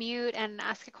unmute and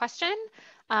ask a question.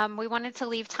 We wanted to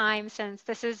leave time, since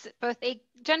this is both a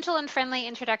gentle and friendly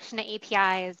introduction to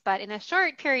APIs, but in a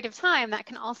short period of time, that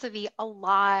can also be a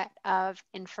lot of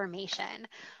information.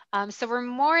 So we're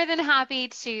more than happy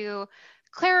to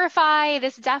clarify.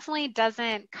 This definitely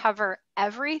doesn't cover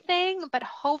everything, but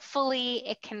hopefully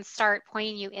it can start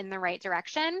pointing you in the right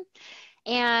direction.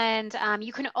 And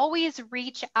you can always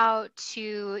reach out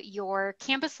to your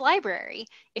campus library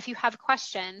if you have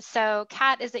questions. So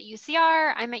Kat is at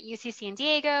UCR, I'm at UC San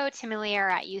Diego, Tim and Lee are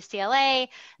at UCLA.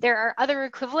 There are other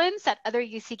equivalents at other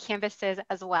UC campuses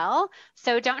as well.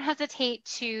 So don't hesitate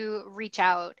to reach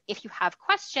out if you have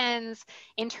questions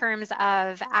in terms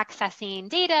of accessing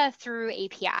data through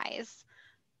APIs.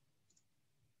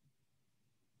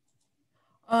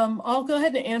 I'll go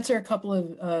ahead and answer a couple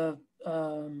of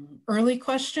early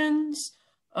questions,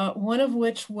 one of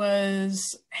which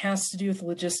has to do with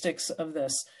logistics of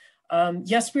this.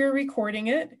 Yes, we are recording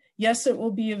it. Yes, it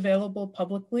will be available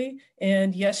publicly.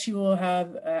 And yes, you will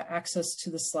have access to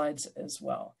the slides as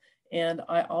well. And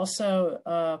I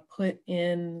also put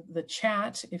in the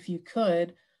chat, if you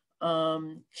could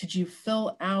you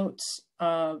fill out,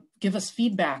 give us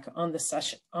feedback on this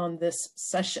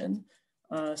session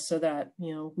so that,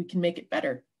 we can make it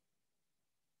better.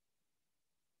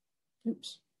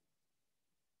 Oops.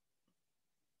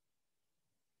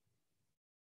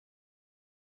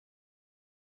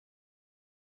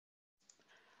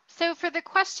 So for the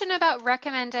question about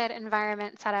recommended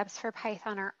environment setups for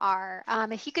Python or R,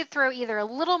 if you could throw either a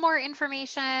little more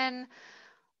information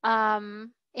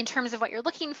in terms of what you're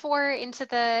looking for into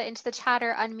the chat,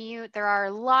 or unmute. There are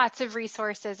lots of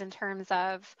resources in terms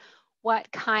of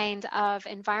what kind of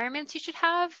environments you should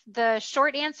have. The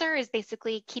short answer is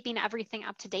basically keeping everything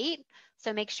up to date.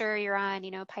 So make sure you're on,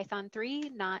 Python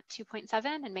 3, not 2.7,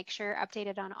 and make sure you're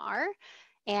updated on R.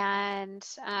 And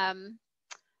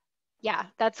yeah,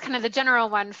 that's kind of the general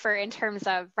one in terms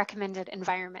of recommended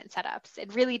environment setups.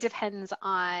 It really depends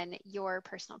on your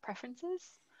personal preferences.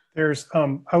 There's,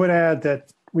 I would add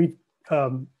that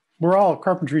we're all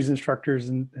carpentries instructors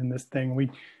in this thing.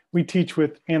 We teach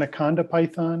with Anaconda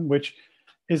Python, which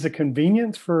is a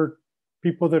convenience for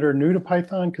people that are new to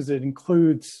Python, because it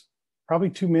includes probably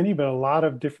too many, but a lot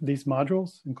of these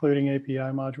modules, including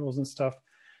API modules and stuff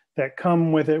that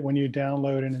come with it when you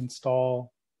download and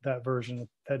install that version,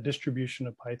 that distribution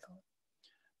of Python.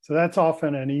 So that's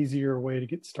often an easier way to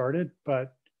get started,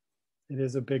 but it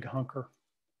is a big hunker.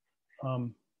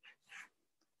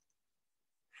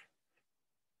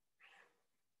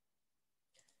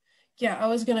 Yeah, I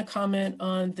was going to comment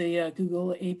on the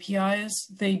Google APIs.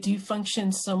 They do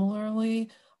function similarly.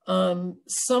 Some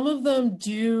of them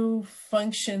do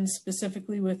function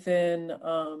specifically within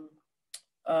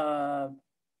JavaScript,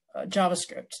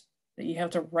 that you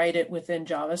have to write it within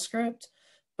JavaScript.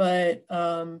 But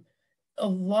a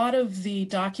lot of the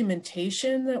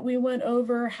documentation that we went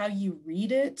over, how you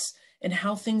read it and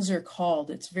how things are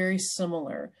called, it's very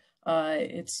similar. But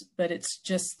it's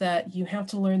just that you have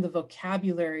to learn the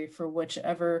vocabulary for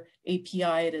whichever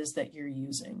API it is that you're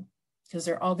using, because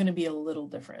they're all going to be a little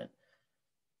different.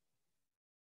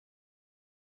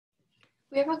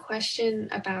 We have a question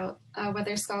about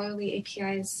whether scholarly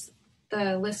APIs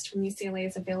the list from UCLA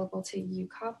is available to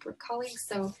UCOP colleagues.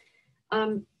 So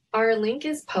our link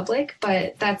is public,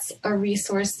 but that's a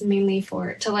resource mainly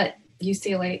to let the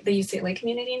UCLA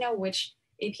community know which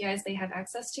APIs they have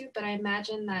access to. But I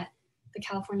imagine that the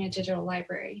California Digital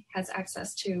Library has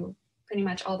access to pretty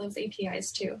much all those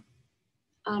APIs too.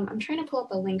 I'm trying to pull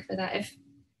up a link for that.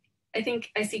 I think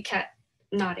I see Kat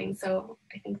nodding, so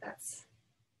I think that's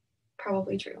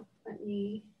probably true. Let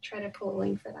me try to pull a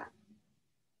link for that.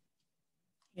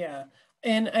 Yeah,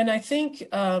 and I think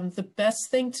the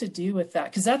best thing to do with that,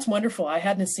 because that's wonderful. I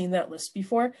hadn't seen that list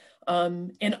before,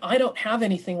 and I don't have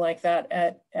anything like that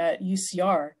at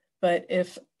UCR. But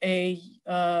if a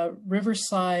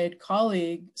Riverside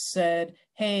colleague said,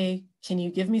 hey, can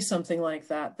you give me something like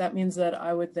that? That means that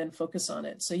I would then focus on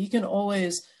it. So you can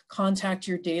always contact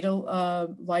your data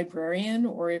librarian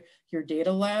or your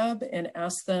data lab and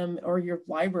ask them, or your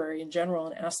library in general,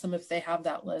 and ask them if they have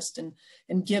that list,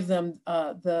 and give them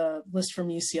the list from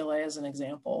UCLA as an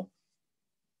example.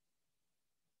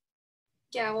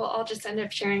 Yeah, well, I'll just end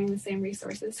up sharing the same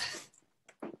resources.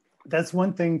 That's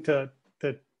one thing to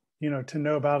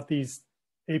know about these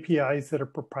APIs that are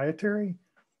proprietary,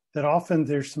 that often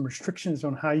there's some restrictions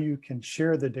on how you can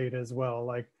share the data as well.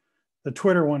 Like the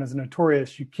Twitter one is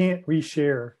notorious. You can't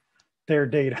reshare their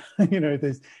data.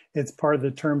 It's part of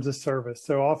the terms of service.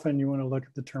 So often you want to look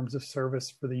at the terms of service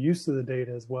for the use of the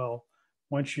data as well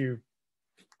once you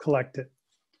collect it.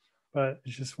 But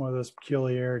it's just one of those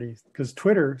peculiarities, because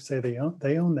Twitter say they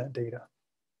own that data.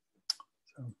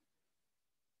 So.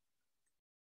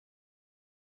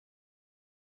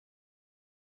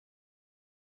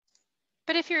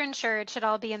 But if you're unsure, it should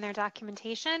all be in their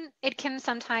documentation. It can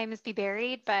sometimes be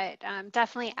buried, but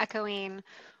definitely echoing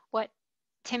what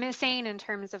Tim is saying in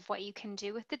terms of what you can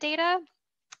do with the data.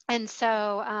 And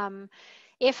so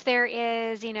if there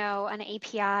is, an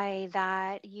API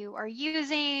that you are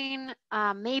using,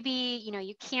 maybe,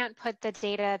 you can't put the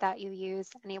data that you use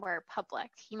anywhere public.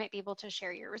 You might be able to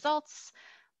share your results,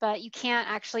 but you can't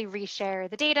actually reshare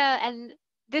the data. And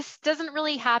this doesn't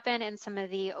really happen in some of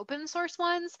the open source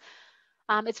ones.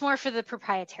 It's more for the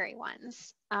proprietary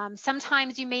ones.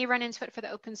 Sometimes you may run into it for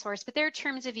the open source, but their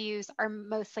terms of use are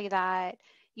mostly that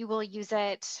you will use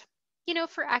it,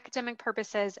 for academic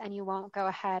purposes, and you won't go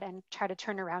ahead and try to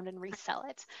turn around and resell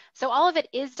it. So all of it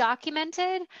is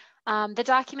documented. The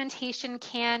documentation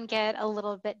can get a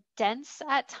little bit dense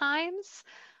at times,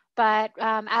 but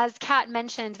as Kat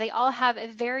mentioned, they all have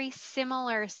a very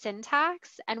similar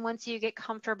syntax. And once you get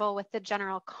comfortable with the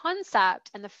general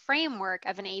concept and the framework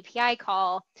of an API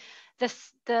call,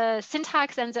 the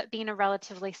syntax ends up being a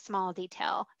relatively small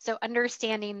detail. So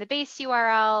understanding the base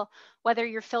URL, whether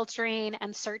you're filtering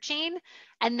and searching,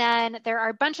 and then there are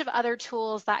a bunch of other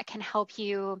tools that can help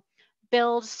you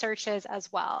build searches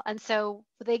as well. And so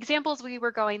the examples we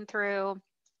were going through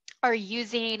are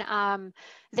using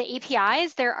the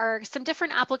APIs. There are some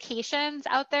different applications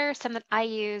out there, some that I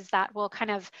use that will kind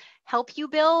of help you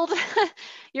build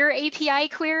your API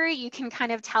query. You can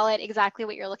kind of tell it exactly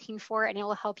what you're looking for, and it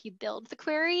will help you build the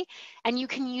query, and you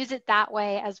can use it that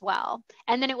way as well.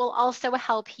 And then it will also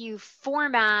help you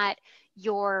format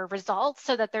your results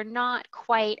so that they're not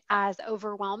quite as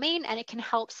overwhelming, and it can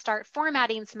help start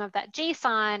formatting some of that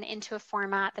JSON into a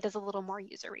format that is a little more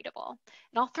user readable.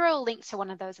 And I'll throw a link to one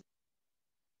of those.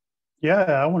 Yeah,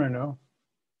 I want to know.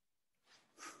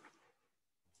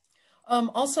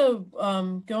 Also,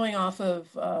 going off of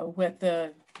what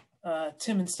the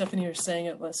Tim and Stephanie are saying,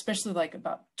 especially like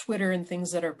about Twitter and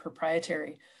things that are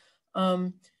proprietary,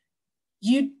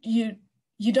 you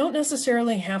don't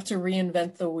necessarily have to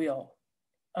reinvent the wheel.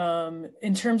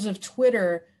 In terms of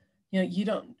Twitter, you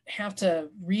don't have to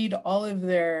read all of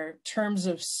their terms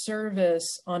of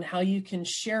service on how you can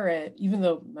share it, even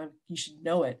though you should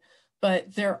know it.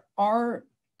 But there are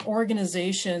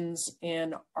organizations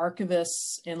and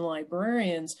archivists and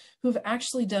librarians who've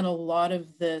actually done a lot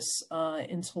of this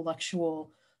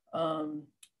intellectual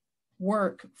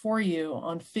work for you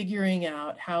on figuring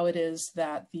out how it is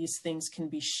that these things can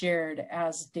be shared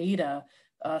as data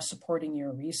supporting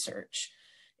your research.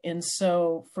 And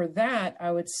so for that,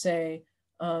 I would say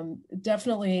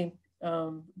definitely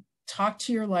talk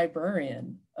to your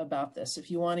librarian about this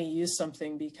if you want to use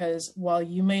something, because while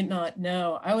you may not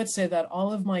know, I would say that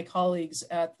all of my colleagues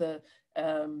at the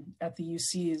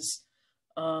UCs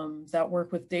that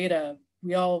work with data,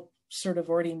 we all sort of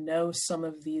already know some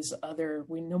of these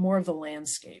we know more of the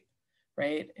landscape,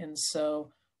 right? And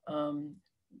so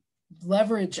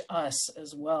leverage us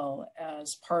as well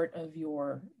as part of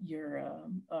your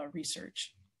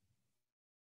research.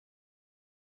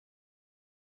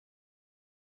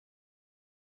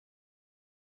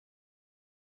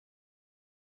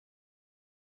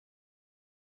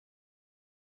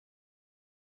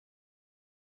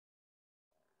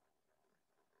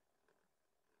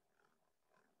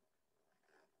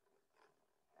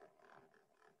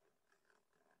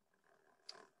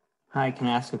 Hi, can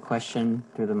I ask a question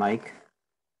through the mic?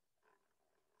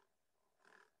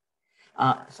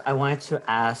 So I wanted to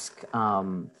ask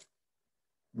how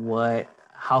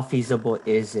feasible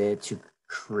is it to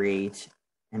create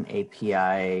an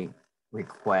API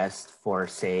request for,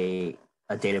 say,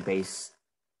 a database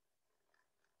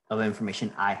of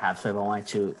information I have? So if I wanted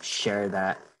to share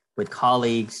that with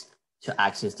colleagues to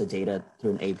access the data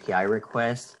through an API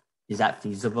request, is that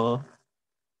feasible?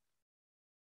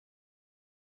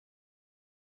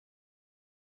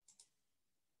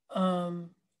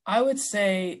 I would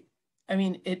say, I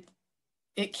mean,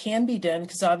 it can be done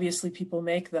because obviously people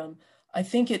make them. I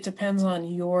think it depends on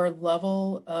your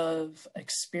level of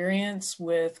experience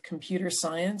with computer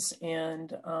science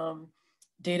and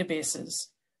databases,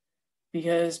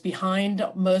 because behind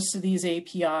most of these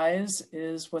APIs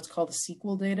is what's called a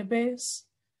SQL database.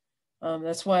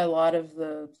 That's why a lot of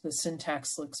the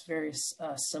syntax looks very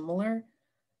similar.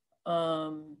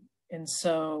 And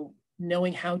so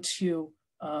knowing how to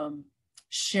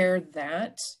share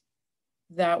that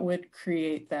would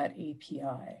create that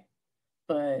API.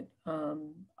 But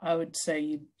I would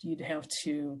say you'd have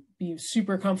to be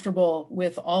super comfortable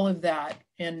with all of that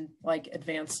and like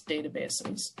advanced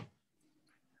databases.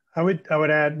 I would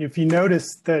add, if you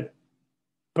notice that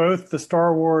both the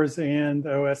Star Wars and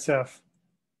OSF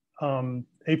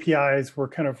APIs were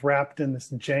kind of wrapped in this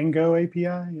Django API.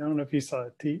 I don't know if you saw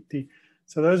it.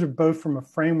 So those are both from a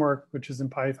framework, which is in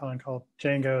Python called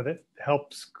Django, that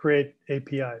helps create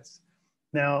APIs.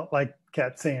 Now, like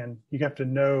Kat's saying, you have to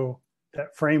know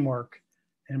that framework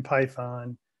in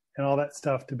Python and all that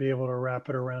stuff to be able to wrap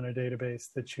it around a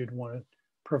database that you'd want to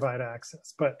provide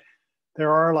access. But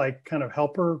there are like kind of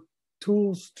helper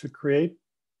tools to create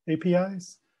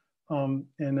APIs in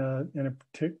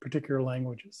particular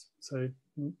languages. So,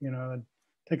 it'd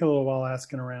take a little while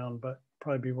asking around, but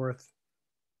probably be worth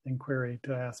inquiry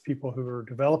to ask people who are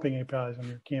developing APIs on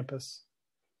your campus,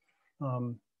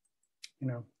 to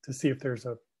see if there's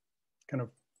a kind of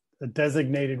a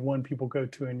designated one people go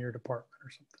to in your department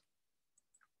or something.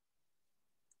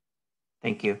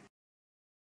 Thank you.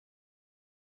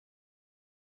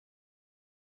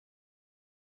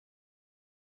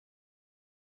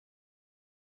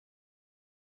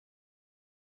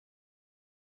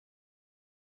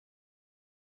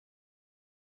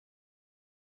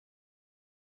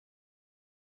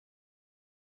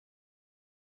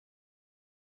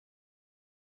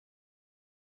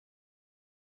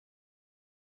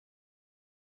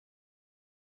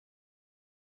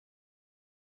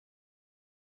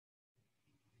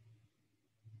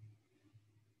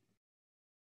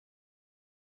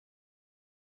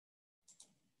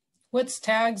 What's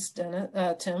tags, Tim?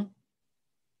 Are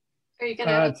you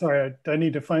gonna? Sorry, I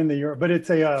need to find the URL, but it's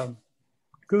a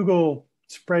Google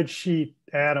spreadsheet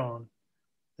add-on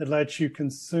that lets you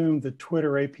consume the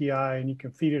Twitter API, and you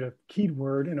can feed it a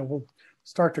keyword, and it will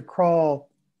start to crawl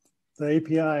the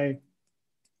API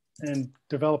and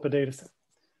develop a data set.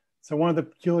 So one of the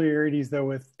peculiarities, though,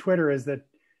 with Twitter is that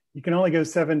you can only go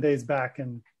 7 days back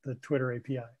in the Twitter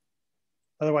API.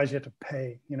 Otherwise, you have to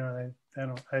pay.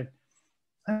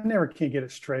 I never can get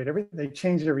it straight. They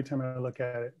change it every time I look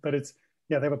at it. But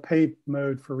they have a paid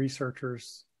mode for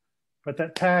researchers. But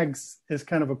that tags is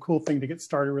kind of a cool thing to get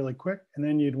started really quick. And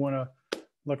then you'd want to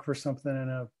look for something in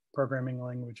a programming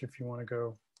language if you want to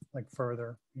go like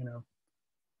further.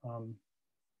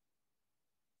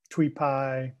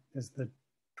 TweetPy is the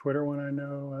Twitter one I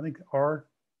know. I think R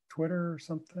Twitter or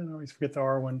something. I always forget the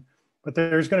R one. But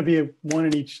there's going to be one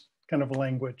in each kind of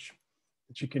language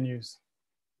that you can use.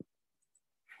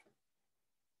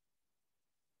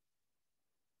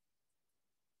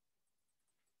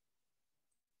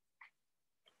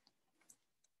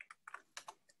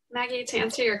 Maggie, to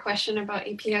answer your question about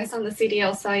APIs on the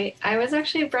CDL site, I was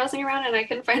actually browsing around and I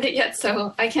couldn't find it yet.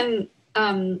 So I can,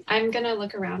 I'm going to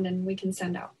look around and we can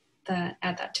add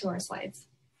that to our slides.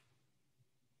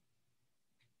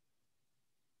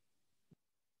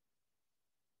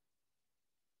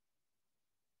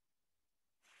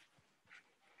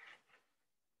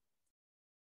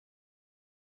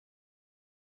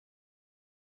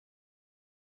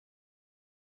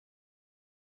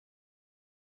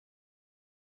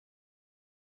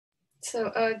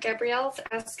 So Gabrielle's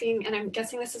asking, and I'm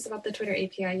guessing this is about the Twitter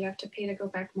API, you have to pay to go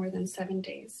back more than 7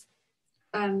 days.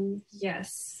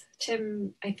 Yes,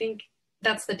 Tim, I think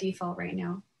that's the default right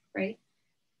now, right?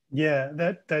 Yeah,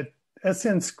 that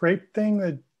SN scrape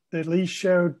thing that Lee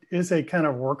showed is a kind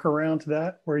of workaround to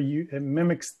that, where it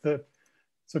mimics so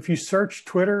if you search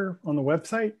Twitter on the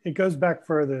website, it goes back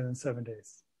further than 7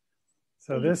 days.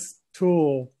 So this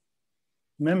tool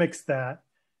mimics that,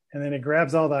 and then it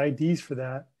grabs all the IDs for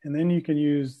that, and then you can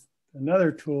use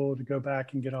another tool to go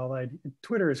back and get all that.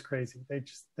 Twitter is crazy.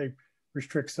 They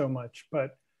restrict so much,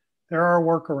 but there are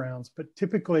workarounds. But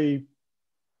typically,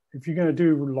 if you're going to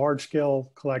do large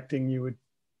scale collecting, you'd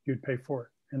pay for it.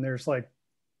 And there's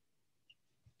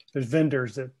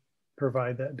vendors that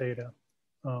provide that data.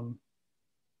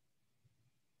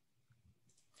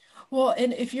 Well,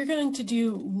 and if you're going to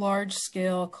do large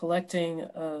scale collecting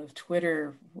of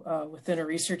Twitter within a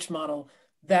research model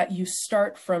that you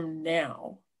start from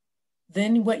now,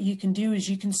 then what you can do is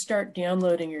you can start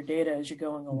downloading your data as you're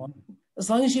going along. As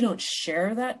long as you don't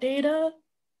share that data,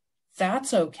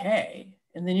 that's okay.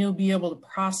 And then you'll be able to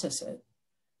process it,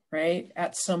 right,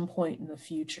 at some point in the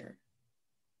future.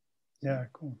 Yeah,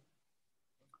 cool.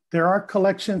 There are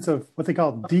collections of what they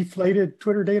call deflated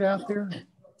Twitter data out there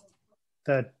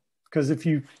that, because if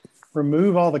you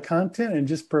remove all the content and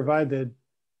just provide the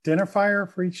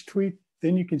identifier for each tweet,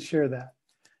 then you can share that.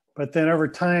 But then over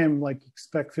time, like,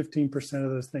 expect 15% of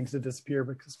those things to disappear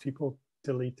because people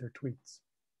delete their tweets.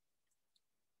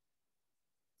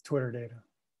 Twitter data.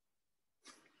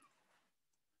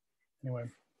 Anyway.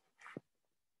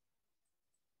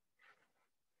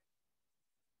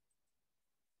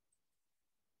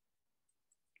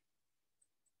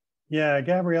 Yeah,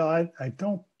 Gabrielle, I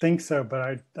don't think so,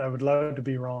 but I would love to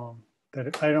be wrong. I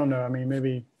don't know. I mean,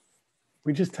 maybe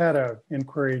we just had an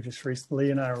inquiry just recently.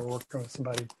 Lee and I were working with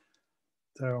somebody.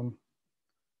 So,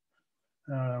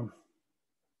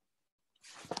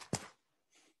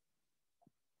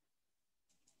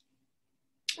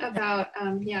 about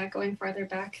yeah, going farther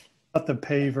back. About the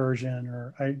pay version,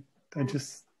 or I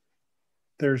just,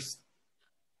 I don't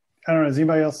know. Does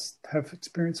anybody else have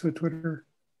experience with Twitter?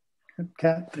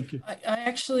 Kat, thank you. I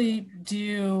actually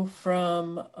do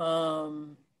from a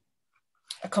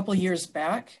couple years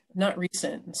back, not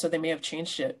recent, and so they may have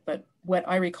changed it. But what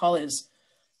I recall is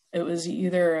it was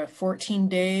either 14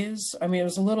 days. I mean, it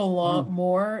was a little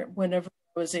more whenever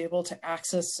I was able to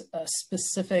access a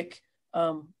specific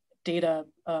data.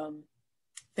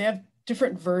 They have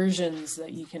different versions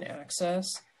that you can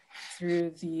access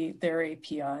through their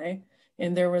API.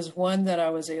 And there was one that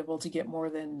I was able to get more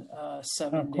than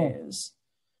 7 days.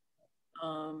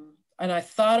 And I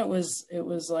thought it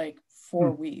was like 4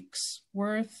 weeks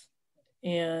worth.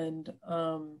 And,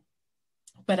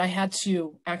 but I had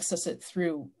to access it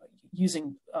through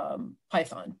using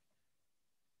Python.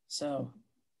 So.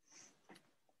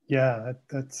 Yeah,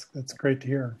 that's great to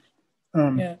hear.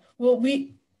 Yeah, well,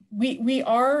 we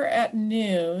are at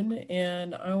noon,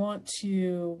 and I want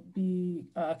to be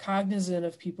cognizant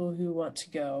of people who want to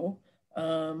go.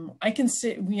 I can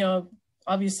sit,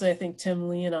 obviously I think Tim,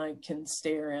 Lee, and I can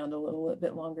stay around a little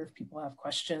bit longer if people have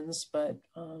questions, but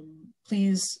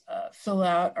please fill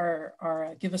out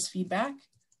our give us feedback.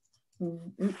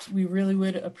 We really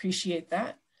would appreciate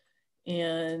that.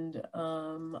 And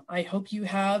I hope you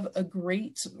have a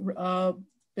great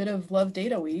bit of Love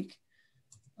Data Week.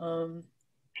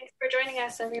 Thanks for joining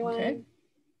us, everyone. Okay.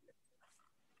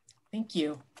 Thank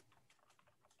you.